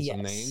mention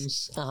some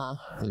names,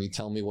 and you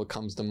tell me what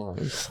comes to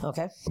mind.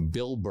 Okay.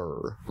 Bill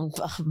Burr.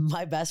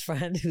 My best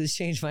friend who's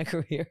changed my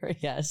career.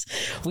 Yes.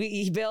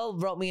 Bill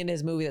wrote me in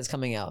his movie that's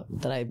coming out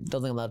that I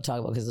don't think I'm allowed to talk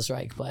about because of the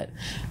strike, but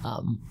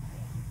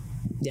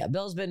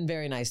Bill's been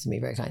very nice to me,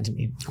 very kind to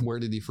me. Where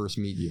did he first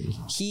meet you?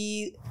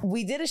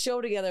 We did a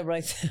show together, but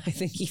I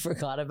think he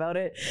forgot about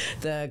it.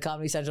 The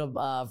Comedy Central,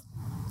 what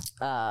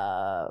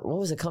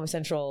was it? Comedy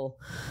Central,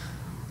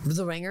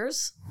 The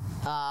Ringers.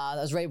 That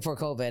was right before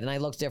COVID, and I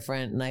looked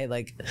different, and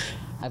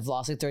I've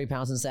lost like 30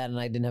 pounds since then, and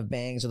I didn't have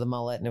bangs or the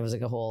mullet, and it was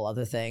like a whole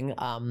other thing.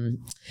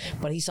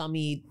 But he saw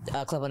me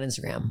clip on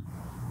Instagram.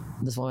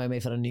 This one I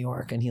made fun of New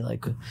York, and he was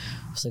like,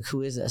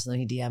 "Who is this?" And then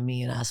he DM'd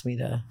me and asked me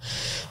to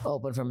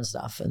open for him and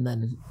stuff. And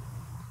then,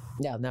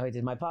 now he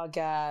did my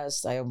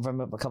podcast. I opened for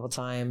him a couple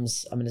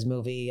times. I'm in his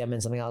movie. I'm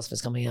in something else if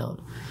it's coming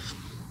out.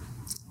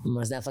 I'm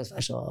on his Netflix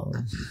special.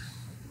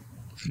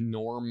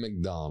 Norm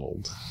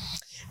Macdonald.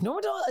 Norm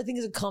Macdonald, I think,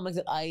 is a comic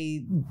that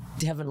I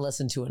haven't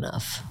listened to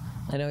enough.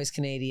 I know he's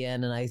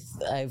Canadian, and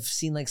I've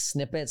seen like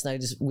snippets, and I've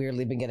just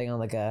weirdly been getting on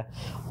like a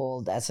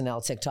old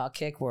SNL TikTok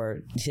kick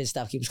where his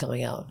stuff keeps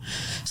coming out.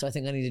 So I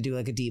think I need to do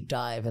like a deep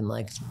dive and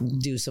like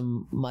do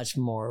some much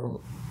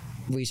more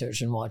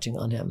research and watching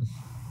on him.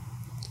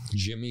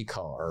 Jimmy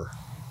Carr.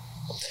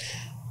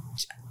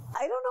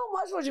 I don't know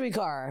much about Jimmy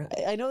Carr.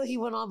 I know that he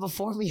went on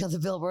before me on the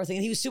Bill Burr thing,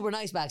 and he was super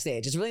nice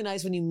backstage. It's really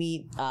nice when you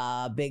meet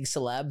big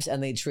celebs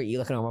and they treat you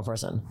like a normal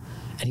person.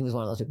 And he was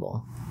one of those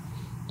people.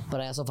 But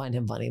I also find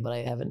him funny, but I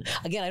haven't.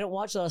 Again, I don't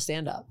watch a lot of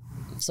stand-up,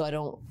 so I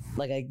don't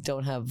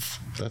have.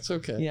 That's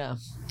okay. Yeah.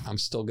 I'm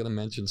still going to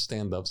mention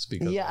stand-ups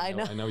because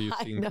I know you've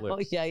seen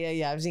clips.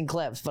 Yeah. I've seen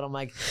clips, but I'm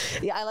like,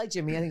 I like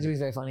Jimmy. I think Jimmy's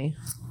very funny.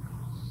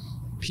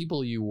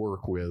 People you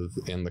work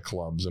with in the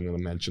clubs, I'm going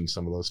to mention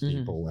some of those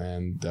people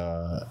and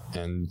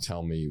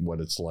tell me what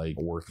it's like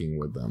working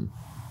with them.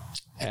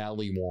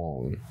 Ali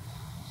Wong.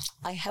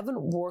 I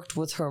haven't worked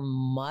with her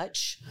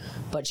much,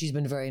 but she's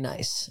been very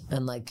nice.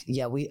 And I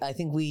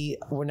think we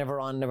were never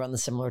on around the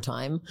similar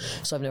time,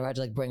 so I've never had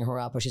to bring her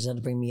up, or she's had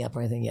to bring me up or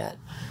anything yet.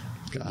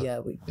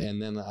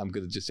 And then I'm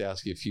going to just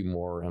ask you a few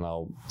more, and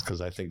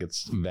because I think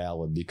it's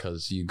valid,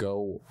 because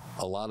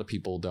a lot of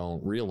people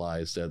don't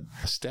realize that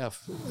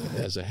Steph,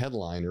 as a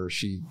headliner,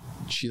 she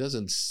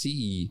doesn't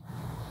see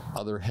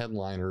other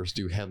headliners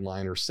do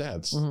headliner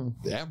sets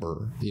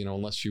ever,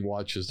 unless she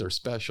watches their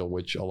special,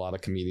 which a lot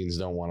of comedians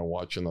don't want to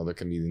watch another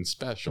comedian's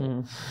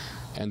special.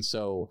 And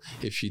so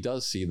if she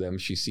does see them,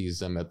 she sees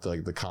them at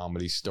the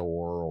Comedy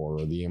Store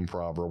or the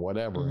Improv or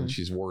whatever, and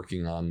she's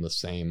working on the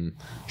same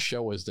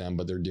show as them,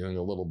 but they're doing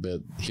a little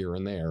bit here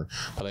and there.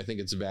 But I think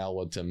it's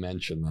valid to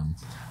mention them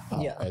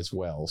as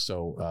well.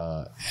 So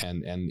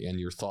and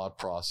your thought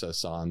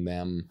process on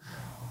them,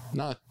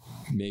 not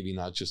maybe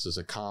not just as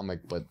a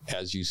comic, but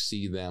as you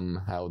see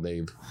them, how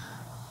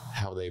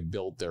they've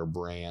built their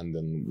brand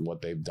and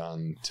what they've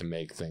done to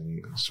make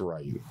things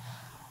right.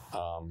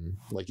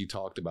 Like you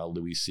talked about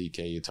Louis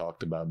C.K., you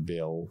talked about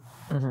Bill.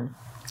 Mm-hmm.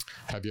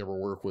 Have you ever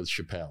worked with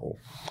Chappelle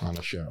on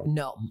a show?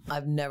 No,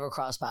 I've never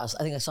crossed paths.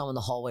 I think I saw him in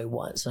the hallway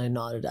once and I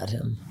nodded at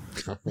him.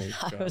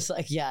 I was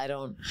like, yeah, I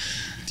don't.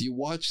 Do you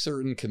watch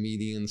certain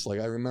comedians? Like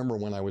I remember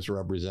when I was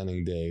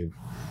representing Dave,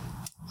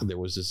 there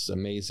was this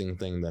amazing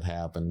thing that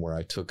happened where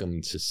I took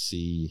him to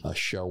see a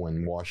show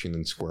in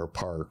Washington Square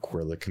Park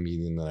where the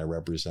comedian that I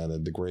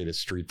represented, the greatest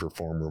street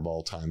performer of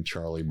all time,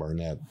 Charlie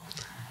Barnett.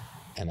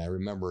 And I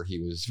remember he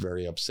was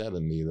very upset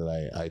at me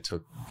that I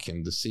took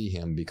him to see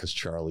him because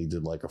Charlie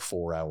did like a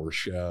 4-hour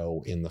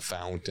show in the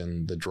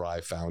fountain, the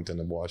dry fountain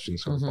of Washington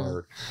Square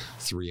Park,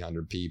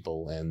 300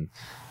 people, and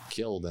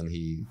killed. And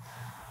he,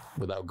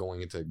 without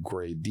going into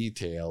great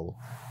detail,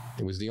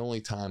 it was the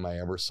only time I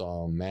ever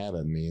saw him mad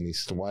at me. And he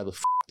said, why the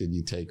f*** did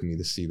you take me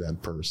to see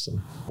that person?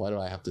 Why do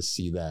I have to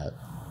see that?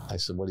 I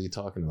said, what are you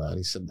talking about?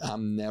 He said,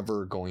 I'm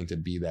never going to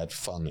be that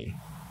funny.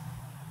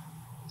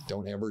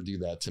 Don't ever do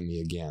that to me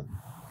again.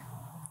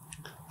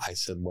 I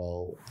said,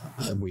 well,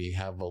 we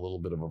have a little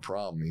bit of a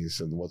problem. He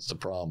said, what's the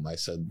problem? I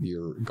said,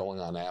 you're going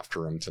on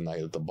after him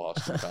tonight at the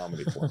Boston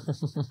Comedy Club.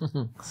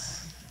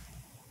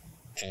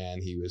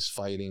 And he was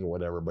fighting,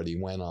 whatever, but he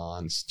went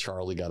on.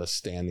 Charlie got a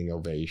standing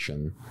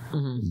ovation.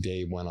 Mm-hmm.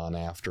 Dave went on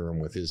after him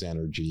with his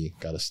energy,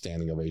 got a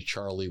standing ovation.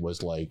 Charlie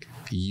was like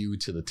you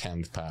to the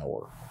 10th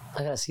power. I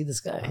gotta see this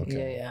guy.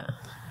 Okay. Yeah.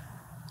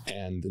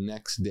 And the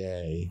next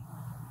day,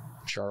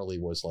 Charlie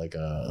was like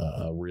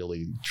a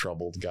really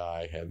troubled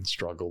guy, had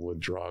struggled with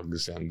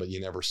drugs, but you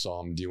never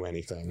saw him do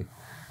anything.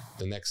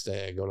 The next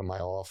day I go to my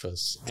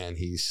office and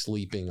he's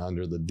sleeping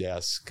under the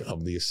desk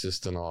of the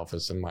assistant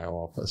office in my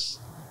office.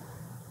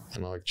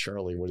 And I'm like,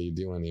 Charlie, what are you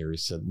doing here? He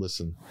said,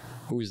 listen,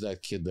 who's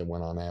that kid that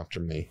went on after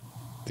me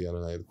the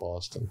other night at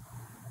Boston?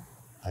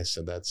 I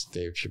said, that's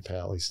Dave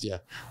Chappelle. He said, yeah,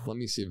 let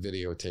me see a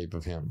videotape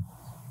of him.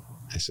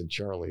 I said,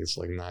 Charlie, it's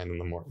like 9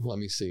 a.m. Let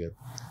me see it.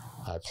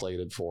 I played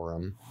it for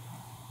him.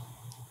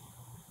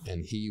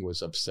 And he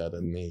was upset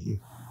at me.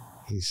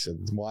 He said,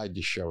 why'd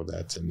you show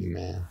that to me,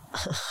 man?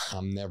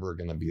 I'm never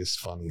going to be as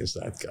funny as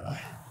that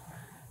guy.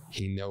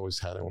 He knows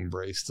how to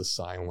embrace the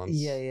silence.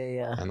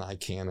 Yeah. And I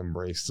can't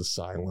embrace the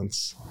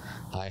silence.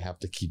 I have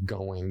to keep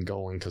going,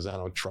 because I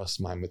don't trust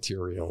my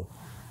material.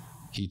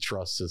 He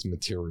trusts his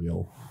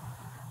material.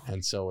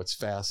 And so it's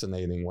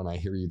fascinating when I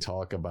hear you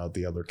talk about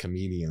the other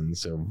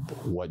comedians of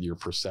what your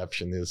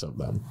perception is of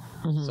them.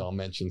 Mm-hmm. So I'll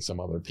mention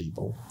some other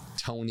people.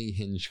 Tony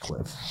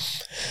Hinchcliffe.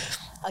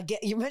 Again,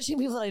 you're mentioning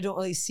people that I don't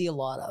really see a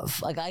lot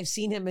of. Like I've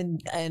seen him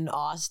in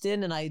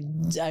Austin, and I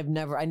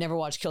never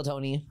watched Kill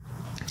Tony.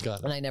 Got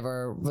it. And I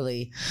never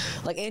really,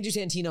 like, Andrew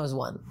Santino is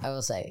one, I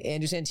will say.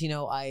 Andrew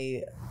Santino,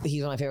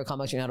 he's one of my favorite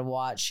comics right now to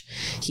watch.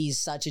 He's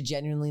such a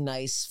genuinely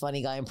nice,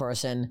 funny guy in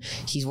person.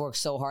 He's worked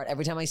so hard.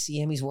 Every time I see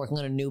him, he's working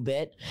on a new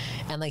bit.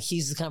 And like,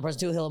 he's the kind of person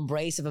too, he'll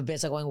embrace if a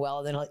bit's not going well,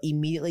 and then he'll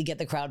immediately get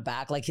the crowd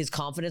back. Like his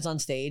confidence on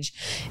stage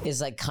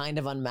is like kind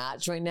of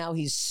unmatched right now.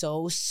 He's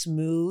so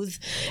smooth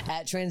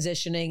at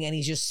transitioning, and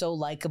he's just so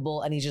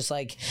likable, and he's just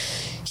like,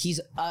 he's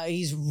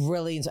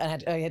really,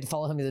 and I had to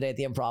follow him the other day at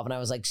the Improv, and I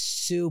was like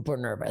super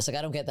nervous. Like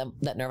I don't get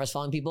that nervous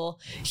following people.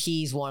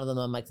 He's one of them.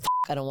 I'm like,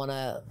 I don't want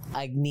to,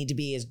 I need to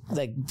be as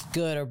like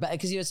good or bad,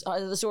 because he was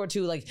the store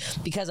too, like,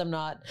 because I'm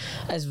not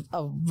as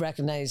a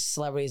recognized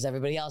celebrity as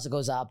everybody else that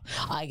goes up,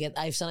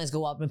 I sometimes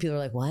go up and people are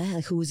like, what?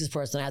 Like, who is this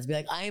person? I have to be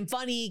like, I am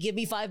funny, give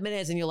me 5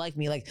 minutes and you'll like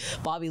me. Like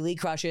Bobby Lee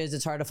crushes.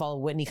 It's hard to follow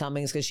Whitney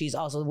Cummings because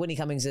Whitney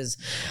Cummings is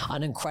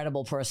an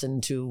incredible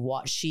person to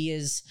watch. She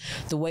is,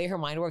 the way her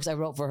mind works, I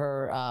wrote for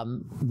her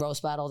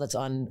roast battle that's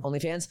on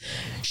OnlyFans.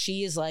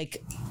 She is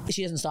like,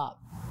 she doesn't stop.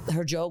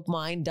 Her joke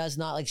mind does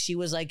not, like, she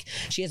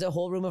has a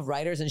whole room of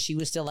writers and she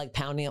was still like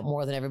pounding up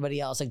more than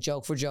everybody else, like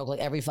joke for joke, like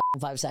every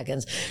 5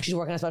 seconds. She's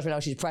working on a special right now.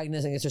 She's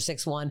pregnant. I think it's her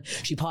 6th one.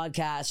 She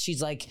podcasts.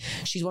 She's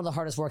one of the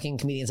hardest working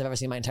comedians I've ever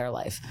seen in my entire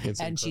life. It's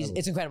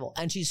incredible.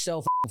 And she's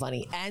so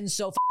funny and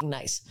so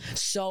nice.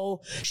 So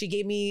she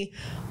gave me,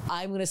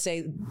 I'm going to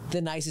say,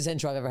 the nicest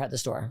intro I've ever had at the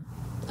store,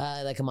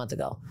 like a month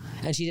ago.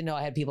 And she didn't know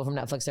I had people from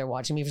Netflix there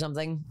watching me for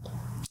something.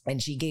 And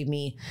she gave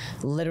me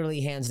literally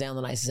hands down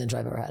the nicest intro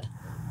I've ever had.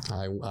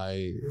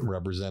 I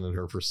represented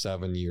her for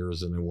 7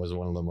 years, and it was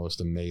one of the most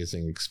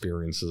amazing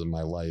experiences of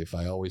my life.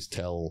 I always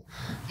tell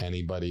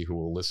anybody who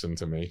will listen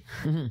to me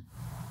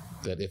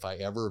that if I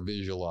ever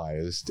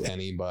visualized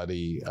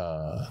anybody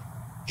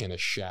in a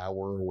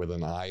shower with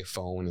an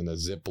iPhone in a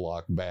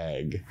Ziploc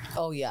bag,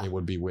 it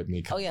would be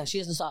Whitney Cummings. Oh yeah, she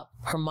doesn't stop.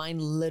 Her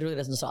mind literally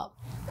doesn't stop,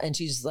 and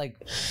she's like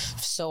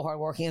so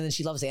hardworking, and then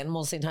she loves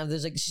animals at the same time.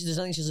 There's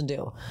nothing she doesn't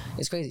do.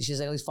 It's crazy. She's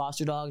like all these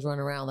foster dogs running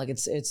around, like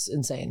it's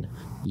insane.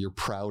 Your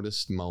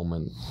proudest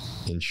moment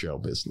in show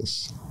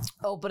business?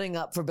 Opening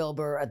up for Bill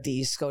Burr at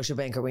the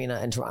Scotiabank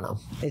Arena in Toronto.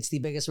 It's the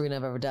biggest arena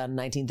I've ever done.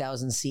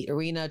 19,000 seat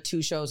arena,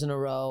 2 shows in a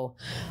row.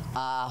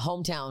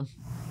 Hometown.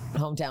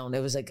 hometown.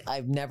 It was like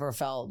I've never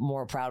felt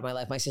more proud of my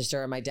life. My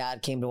sister and my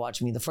dad came to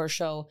watch me the first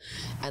show,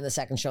 and the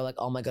second show, like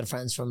all my good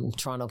friends from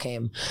Toronto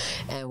came,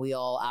 and we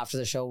all, after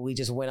the show, we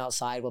just went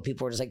outside while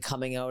people were just like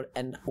coming out,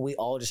 and we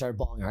all just started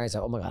bawling our eyes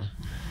out. Oh my god.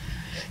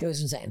 It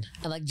was insane.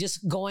 And like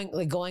just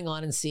going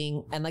on and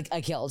seeing, and like I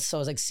killed. So I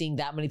was like seeing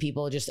that many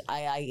people, just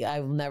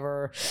I've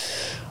never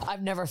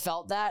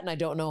felt that. And I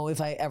don't know if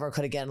I ever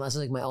could again, unless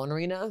it's like my own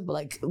arena. But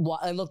like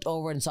I looked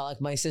over and saw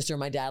like my sister and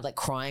my dad like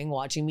crying,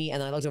 watching me.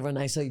 And I looked over and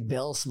I saw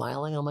Bill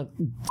smiling. I'm like,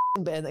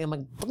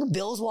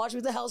 Bill's watching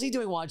me. What the hell is he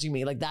doing watching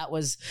me? Like that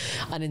was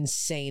an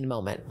insane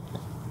moment.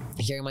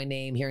 Hearing my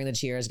name, hearing the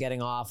cheers,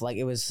 getting off, like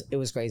it was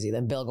crazy.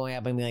 Then Bill going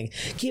up and being like,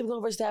 keep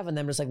going for Steph, and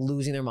them just like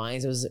losing their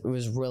minds. It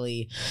was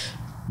really,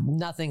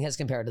 nothing has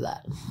compared to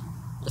that,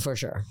 for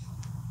sure.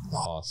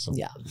 Awesome.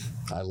 Yeah.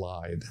 I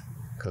lied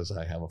because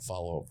I have a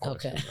follow-up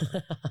question.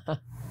 Okay.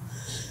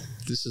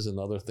 This is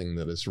another thing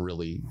that is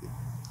really,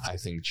 I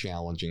think,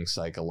 challenging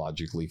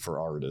psychologically for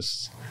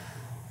artists.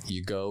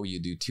 You go,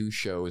 you do 2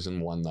 shows in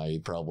one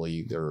night,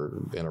 probably they're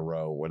in a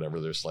row, whatever.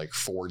 There's like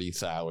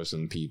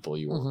 40,000 people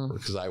you work for.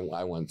 Because I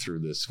went through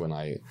this when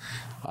I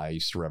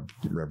used to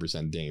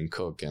represent Dane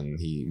Cook, and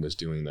he was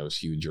doing those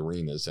huge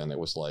arenas, and it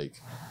was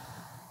like,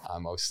 I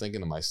was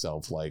thinking to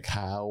myself, like,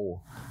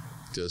 how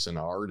does an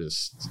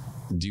artist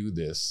do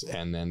this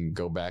and then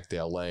go back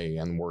to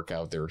LA and work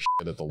out their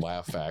shit at the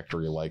Laugh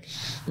Factory? Like,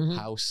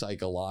 how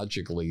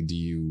psychologically do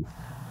you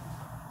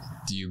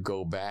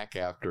go back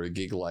after a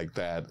gig like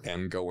that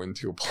and go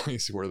into a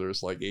place where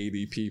there's like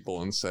 80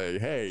 people and say,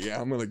 hey,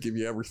 yeah, I'm going to give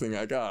you everything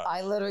I got?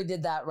 I literally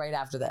did that right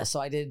after this. So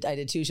I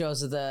did 2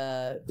 shows at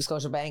the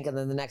Scotiabank, and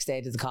then the next day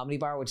I did the Comedy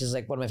Bar, which is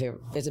like one of my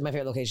favorite, it's my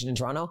favorite location in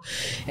Toronto.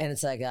 And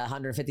it's like a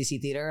 150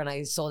 seat theater, and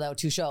I sold out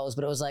 2 shows,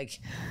 but it was like,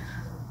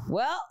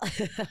 well,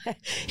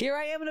 here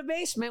I am in a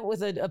basement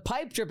with a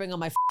pipe dripping on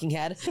my fucking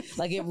head.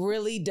 Like it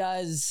really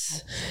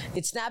does,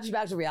 it snaps you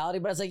back to reality.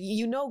 But it's like,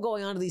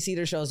 going on to these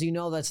theater shows,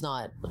 that's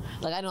not,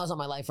 like, I know it's not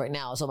my life right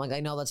now. So I'm like, I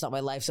know that's not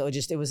my life. So it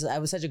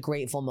was such a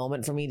grateful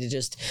moment for me to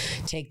just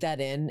take that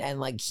in and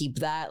like keep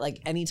that. Like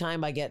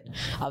anytime I get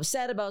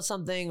upset about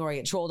something or I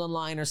get trolled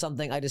online or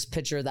something, I just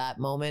picture that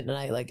moment,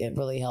 and it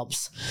really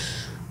helps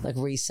like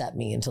reset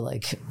me and to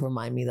like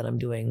remind me that I'm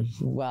doing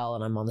well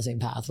and I'm on the same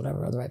path,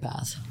 whatever, or the right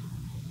path.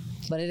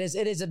 But it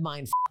is a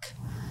mind fuck.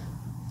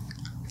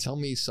 Tell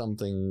me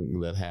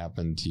something that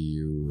happened to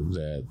you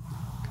that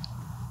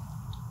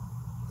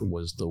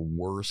was the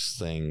worst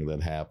thing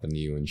that happened to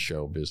you in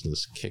show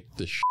business, kicked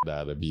the shit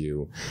out of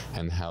you,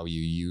 and how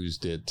you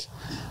used it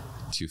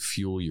to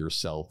fuel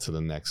yourself to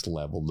the next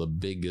level. The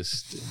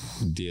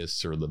biggest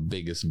diss or the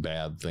biggest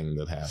bad thing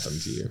that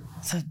happened to you.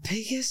 The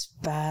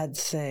biggest bad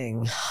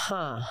thing,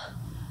 huh?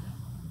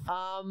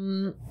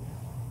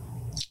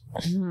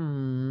 I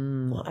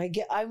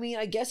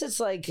guess it's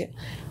like,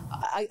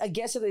 I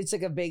guess it's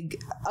like a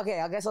big,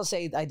 okay, I guess I'll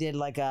say I did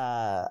like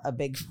a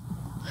big,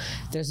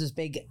 there's this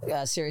big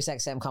Sirius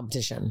XM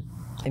competition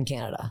in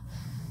Canada.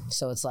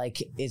 So it's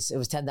like, it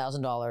was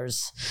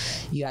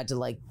 $10,000. You had to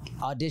like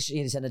audition,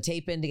 you had to send a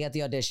tape in to get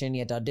the audition.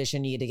 You had to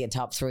audition, you had to get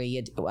top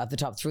 3. After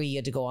top 3, you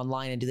had to go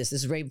online and do this.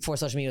 This is right before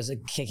social media was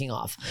like, kicking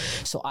off.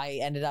 So I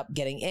ended up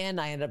getting in.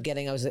 I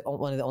was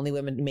one of the only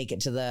women to make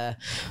it to the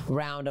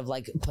round of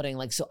like putting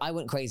like, so I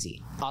went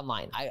crazy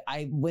online.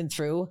 I went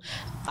through,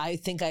 I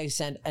think I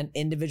sent an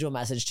individual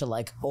message to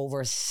like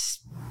over,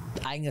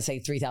 I'm gonna say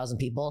 3,000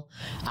 people,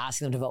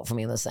 asking them to vote for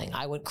me in this thing.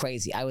 I went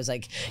crazy. I was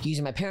like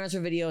using my parents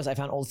for videos. I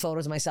found old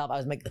photos of myself. I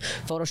was like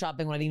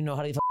photoshopping when I didn't even know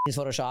how to use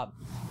Photoshop.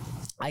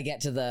 I get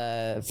to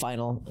the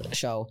final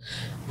show,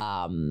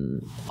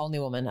 only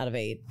woman out of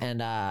 8,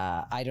 and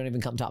I don't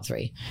even come top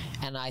 3.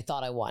 And I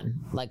thought I won.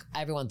 Like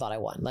everyone thought I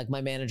won. Like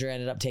my manager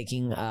ended up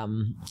taking,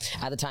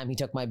 at the time he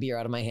took my beer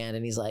out of my hand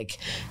and he's like,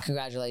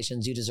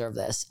 congratulations, you deserve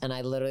this. And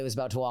I literally was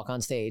about to walk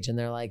on stage and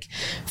they're like,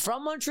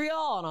 from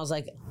Montreal. And I was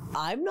like,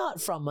 I'm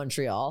not from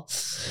Montreal.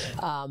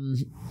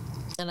 And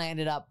I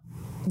ended up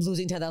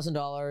losing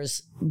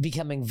 $10,000,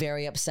 becoming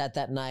very upset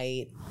that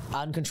night,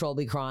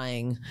 uncontrollably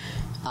crying,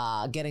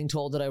 getting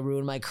told that I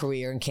ruined my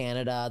career in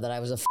Canada, that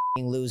I was a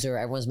f***ing loser.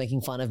 Everyone's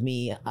making fun of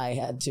me.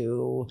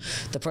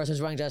 The person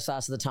who's running Just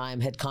Fast at the time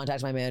had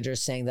contacted my manager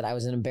saying that I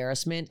was an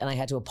embarrassment and I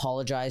had to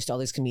apologize to all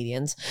these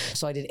comedians.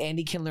 So I did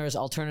Andy Kindler's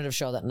alternative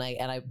show that night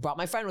and I brought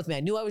my friend with me. I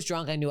knew I was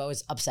drunk. I knew I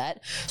was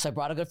upset. So I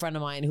brought a good friend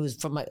of mine who's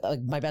from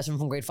my best friend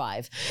from grade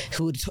 5,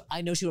 who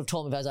I know she would have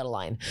told me if I was out of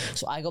line.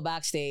 So I go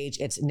backstage.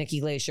 It's Nikki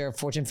Glacier,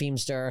 Fortune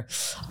Feimster,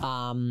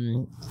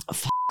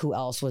 who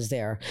else was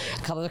there?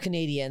 A couple of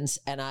Canadians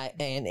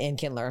and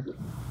Kindler.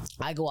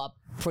 I go up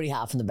pretty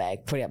hot from the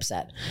bag, pretty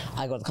upset.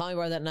 I go to the Comedy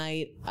Bar that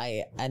night.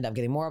 I end up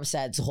getting more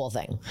upset. It's the whole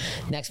thing.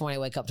 Next morning,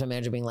 I wake up to my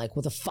manager being like,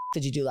 what the fuck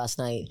did you do last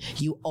night?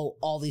 You owe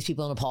all these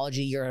people an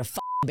apology. You're a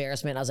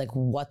embarrassment. I was like,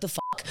 what the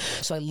fuck?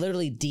 So I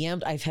literally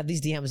DM'd, I've had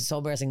these DMs so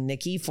embarrassing,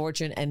 Nikki,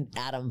 Fortune, and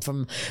Adam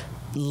from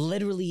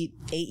literally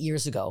 8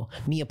 years ago,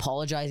 me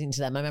apologizing to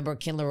them. I remember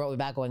Kindler wrote me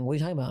back going, what are you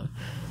talking about?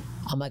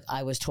 I'm like,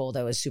 I was told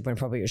I was super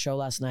inappropriate at your show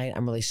last night.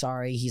 I'm really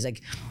sorry. He's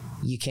like,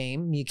 you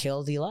came, you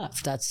killed, you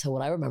left. That's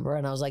what I remember.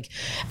 And I was like,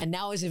 and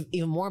now I was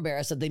even more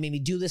embarrassed that they made me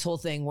do this whole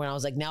thing when I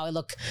was like, now I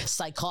look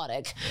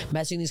psychotic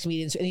messaging these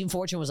comedians. And even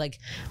Fortune was like,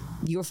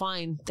 you were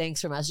fine.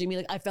 Thanks for messaging me.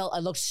 Like I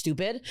looked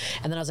stupid.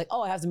 And then I was like,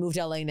 oh, I have to move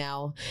to LA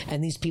now.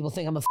 And these people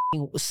think I'm a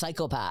fucking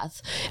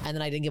psychopath. And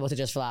then I didn't get with it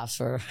Just for Laughs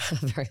for a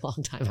very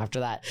long time after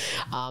that.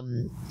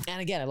 And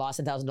again, I lost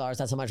 $10,000.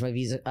 That's how much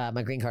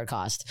my green card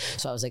cost.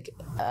 So I was like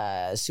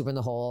super in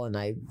the hole, and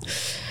I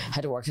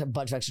had to work a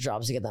bunch of extra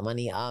jobs to get that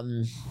money.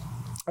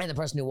 And the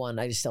person who won,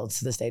 I just still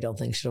to this day don't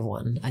think should have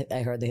won.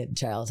 I heard they had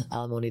child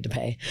alimony to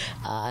pay,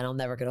 and I'll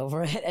never get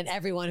over it. And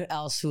everyone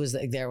else who was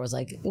there was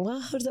like, well,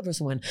 how did that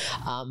person win?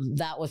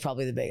 That was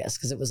probably the biggest,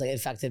 because it was like, it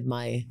affected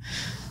my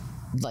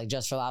like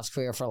Just for Laughs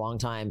career for a long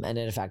time, and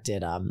it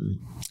affected a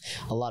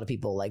lot of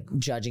people like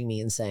judging me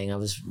and saying I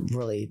was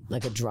really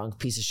like a drunk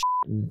piece of shit.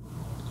 And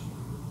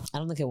I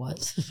don't think it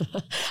was.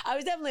 I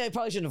was definitely, I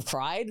probably shouldn't have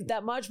cried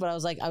that much, but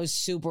I was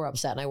super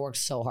upset, and I worked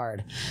so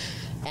hard.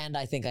 And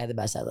I think I had the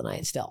best night of the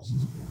night still.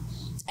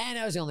 And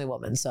I was the only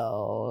woman.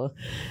 So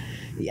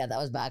yeah, that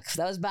was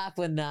back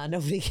when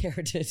nobody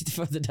cared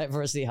for the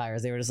diversity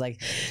hires. They were just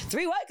like,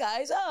 3 white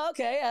guys? Oh,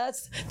 okay. Yeah,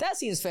 that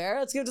seems fair.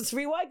 Let's give it to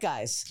 3 white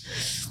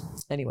guys.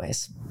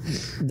 Anyways,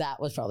 that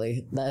was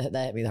probably, that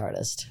hit me the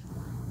hardest.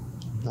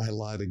 I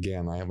lied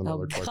again. I have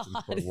another question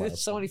for Wes.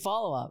 There's so many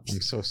follow-ups.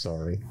 I'm so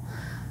sorry.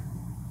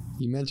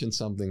 You mentioned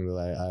something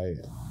that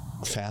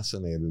I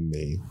fascinated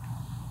me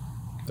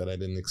that I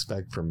didn't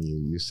expect from you.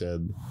 You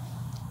said,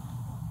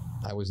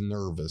 I was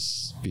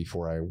nervous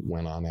before I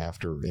went on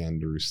after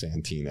Andrew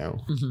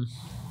Santino. Mm-hmm.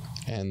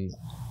 And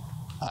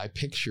I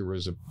picture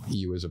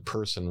you as a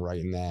person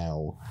right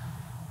now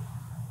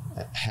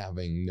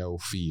having no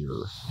fear.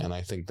 And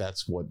I think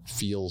that's what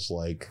feels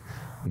like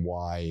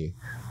why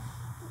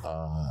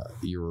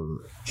you're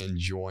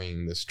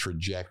enjoying this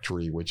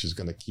trajectory, which is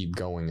going to keep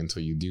going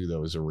until you do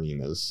those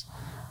arenas,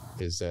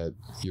 is that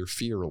you're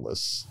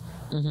fearless.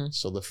 Mm-hmm.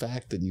 So the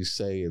fact that you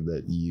say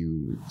that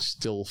you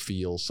still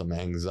feel some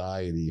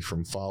anxiety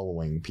from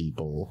following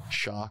people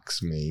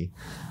shocks me.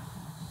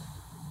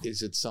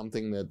 Is it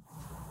something that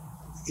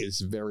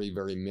is very,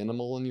 very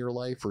minimal in your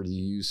life, or do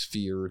you use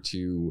fear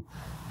to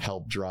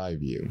help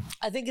drive you?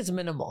 I think it's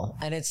minimal,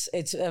 and it's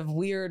a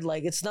weird,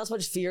 like, it's not so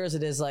much fear as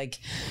it is like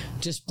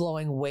just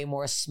blowing way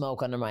more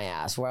smoke under my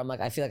ass, where I'm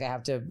like, I feel like I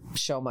have to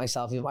show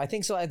myself. I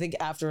think so. I think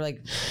after,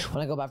 like,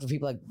 when I go after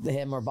people like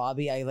him or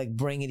Bobby, I like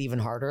bring it even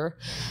harder,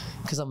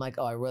 because I'm like,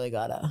 oh, I really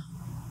gotta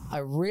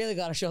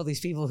show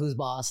these people who's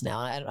boss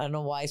now. And I don't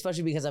know why,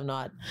 especially because I'm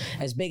not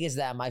as big as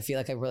them. I feel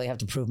like I really have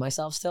to prove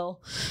myself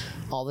still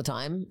all the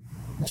time.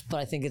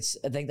 But I think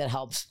that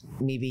helps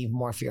me be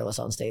more fearless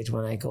on stage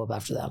when I go up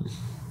after them.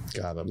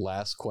 Got it.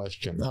 Last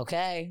question.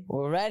 Okay,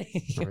 we're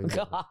ready.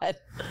 God.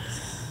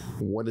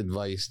 What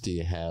advice do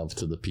you have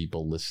to the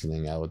people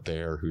listening out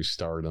there who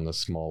start in a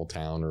small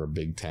town or a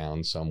big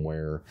town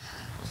somewhere,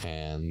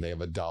 and they have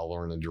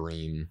 $1 and a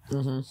dream,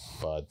 mm-hmm.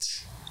 but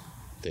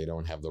they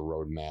don't have the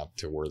roadmap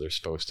to where they're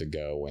supposed to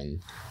go,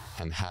 and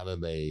how do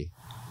they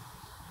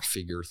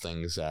figure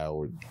things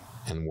out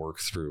and work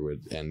through it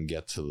and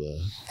get to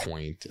the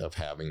point of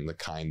having the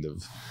kind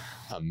of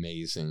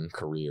amazing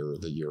career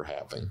that you're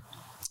having?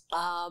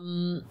 I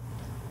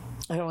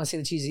don't want to say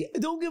the cheesy,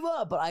 don't give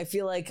up, but I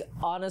feel like,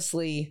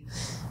 honestly,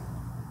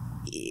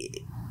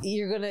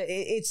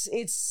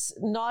 it's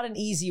not an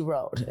easy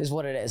road, is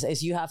what it is.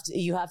 Is you have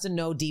to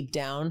know deep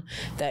down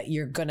that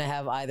you're gonna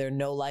have either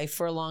no life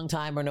for a long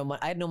time or no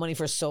money. I had no money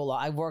for so long.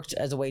 I worked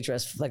as a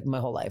waitress like my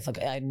whole life. Like,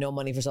 I had no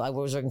money for so long. I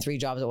was working 3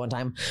 jobs at one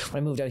time.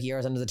 When I moved out here, I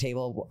was under the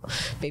table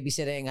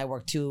babysitting. I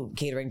worked 2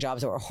 catering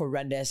jobs that were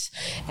horrendous,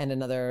 and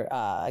another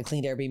I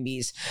cleaned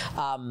Airbnbs.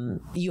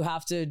 You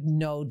have to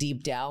know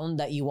deep down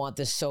that you want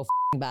this so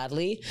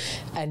badly,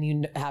 and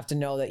you have to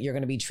know that you're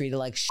going to be treated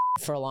like shit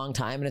for a long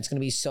time, and it's going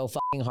to be so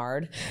fucking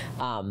hard,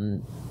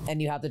 and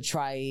you have to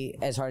try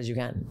as hard as you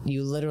can.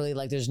 You literally,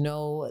 like, there's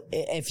no,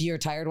 if you're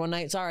tired one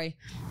night, sorry,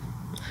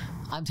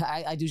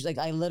 I do, like,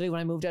 I literally,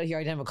 when I moved out here,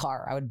 I didn't have a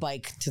car. I would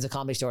bike to the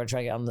Comedy Store to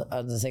try to get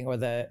on the thing, or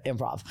the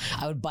Improv.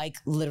 I would bike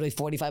literally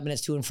 45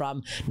 minutes to and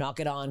from, knock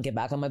it on, get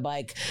back on my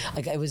bike.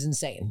 Like, it was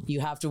insane. You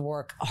have to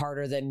work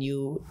harder than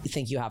you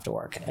think you have to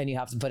work, and you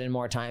have to put in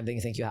more time than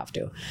you think you have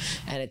to.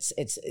 And it's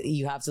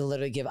you have to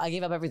literally I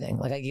gave up everything.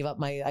 Like,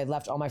 I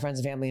left all my friends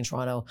and family in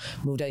Toronto,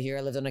 moved out here,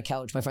 I lived on a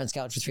couch, my friend's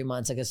couch for 3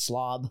 months, like a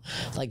slob.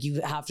 Like,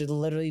 you have to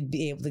literally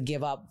be able to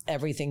give up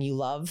everything you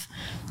love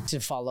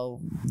to follow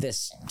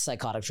this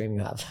psychotic dream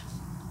you have.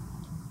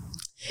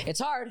 It's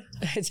hard,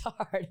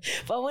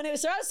 but when it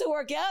starts to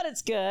work out,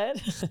 it's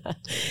good.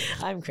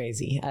 I'm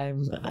crazy.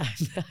 I'm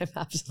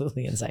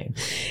absolutely insane.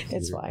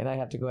 It's fine. I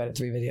have to go edit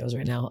 3 videos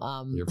right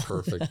now. You're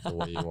perfect the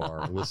way you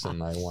are.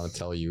 Listen, I want to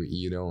tell you,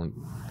 you don't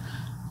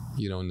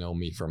know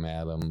me from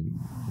Adam.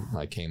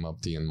 I came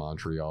up to you in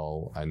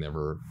Montreal. I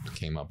never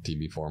came up to you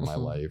before in my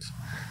life.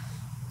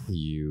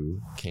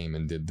 You came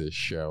and did this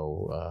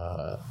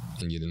show,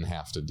 and you didn't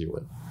have to do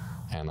it.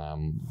 And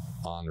I'm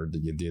honored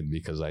that you did,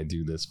 because I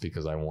do this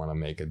because I want to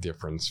make a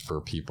difference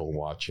for people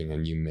watching,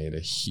 and you made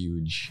a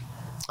huge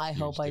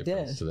hope I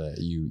did. Today.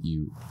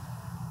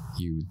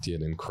 You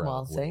did incredible.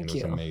 Well, thank you.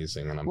 you. It was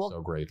amazing, and I'm so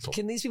grateful.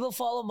 Can these people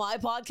follow my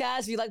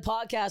podcast? If you like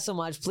podcasts so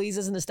much, please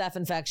listen to Steph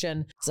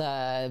Infection. It's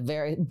a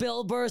very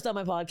Bill Burst on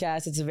my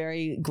podcast. It's a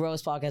very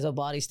gross podcast about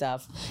body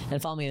stuff.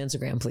 And follow me on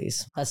Instagram,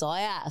 please. That's all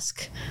I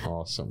ask.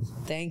 Awesome.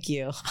 Thank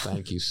you.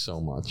 Thank you so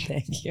much.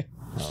 Thank you.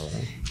 All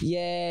right.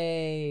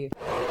 Yay.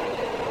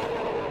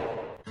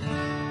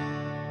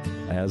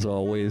 As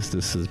always,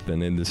 this has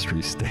been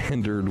Industry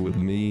Standard with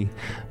me,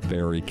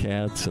 Barry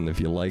Katz. And if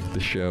you like the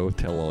show,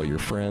 tell all your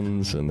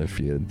friends. And if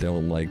you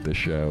don't like the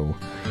show,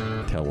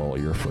 tell all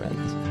your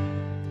friends.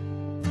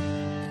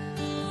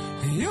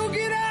 You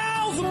get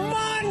all the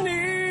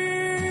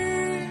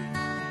money,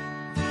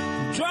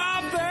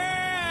 drive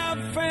that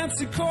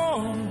fancy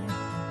car.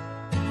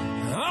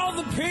 All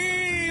the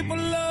people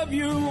love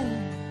you,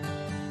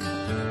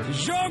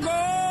 'cause you're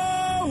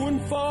going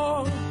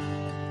far.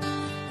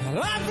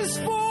 Life is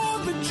for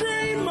the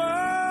dreamers.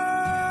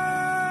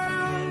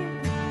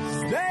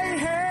 They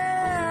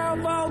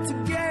have all to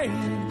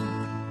gain.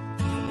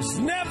 It's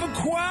never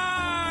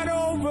quite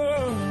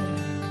over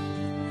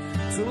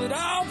till it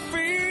all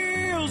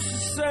feels the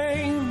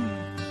same.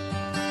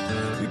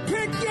 You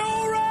pick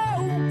your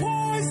own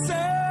poison,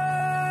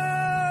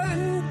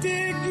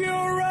 dig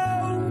your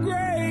own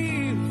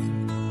grave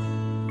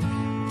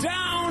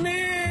down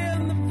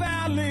in the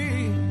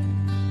valley.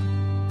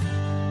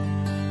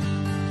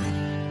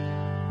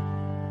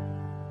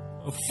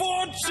 A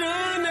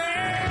fortune.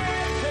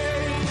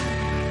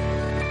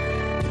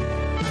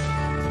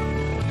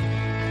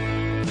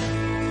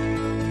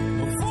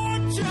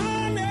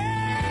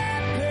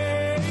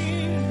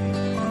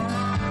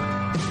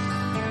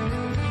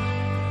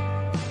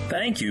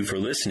 Thank you for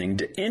listening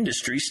to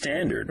Industry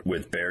Standard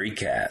with Barry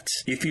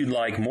Katz. If you'd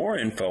like more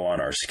info on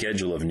our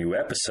schedule of new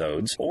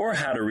episodes or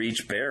how to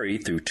reach Barry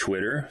through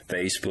Twitter,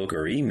 Facebook,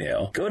 or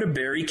email, go to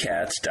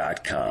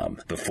barrykatz.com.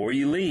 Before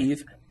you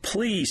leave,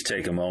 please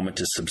take a moment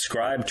to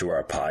subscribe to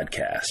our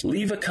podcast,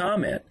 leave a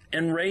comment,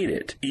 and rate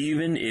it,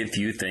 even if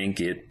you think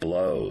it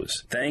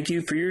blows. Thank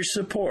you for your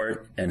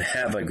support, and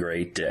have a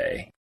great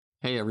day.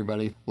 Hey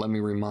everybody, let me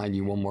remind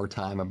you one more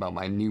time about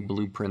my new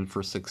Blueprint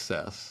for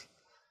Success.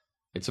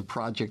 It's a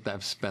project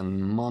I've spent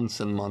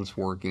months and months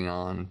working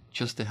on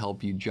just to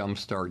help you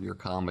jumpstart your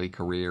comedy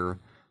career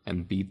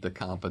and beat the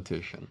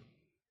competition.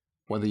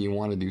 Whether you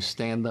want to do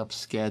stand-up,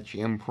 sketch,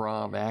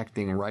 improv,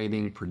 acting,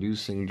 writing,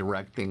 producing,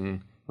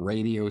 directing,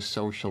 radio,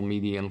 social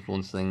media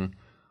influencing,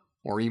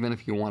 or even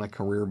if you want a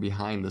career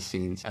behind the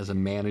scenes as a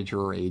manager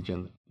or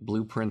agent,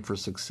 Blueprint for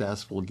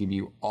Success will give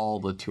you all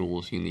the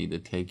tools you need to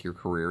take your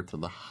career to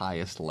the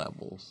highest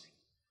levels.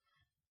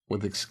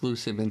 With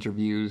exclusive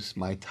interviews,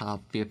 my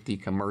top 50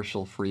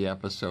 commercial-free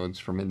episodes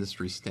from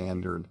Industry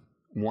Standard,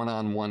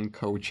 one-on-one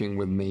coaching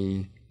with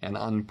me, and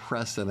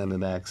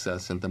unprecedented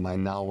access into my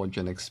knowledge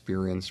and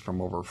experience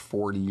from over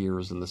 40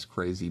 years in this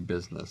crazy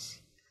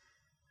business.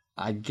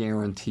 I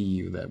guarantee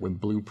you that with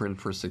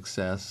Blueprint for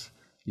Success,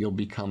 you'll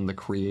become the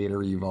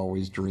creator you've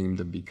always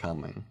dreamed of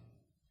becoming.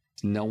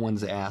 No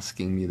one's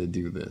asking me to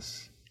do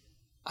this.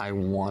 I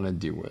want to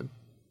do it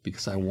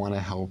because I want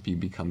to help you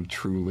become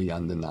truly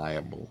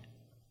undeniable.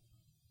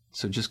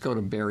 So just go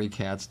to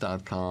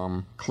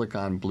barrykatz.com, click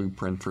on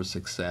Blueprint for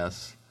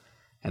Success,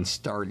 and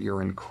start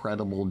your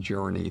incredible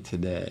journey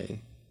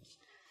today.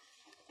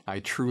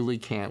 I truly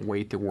can't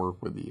wait to work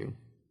with you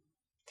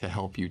to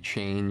help you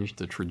change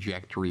the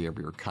trajectory of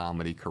your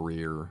comedy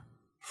career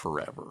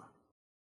forever.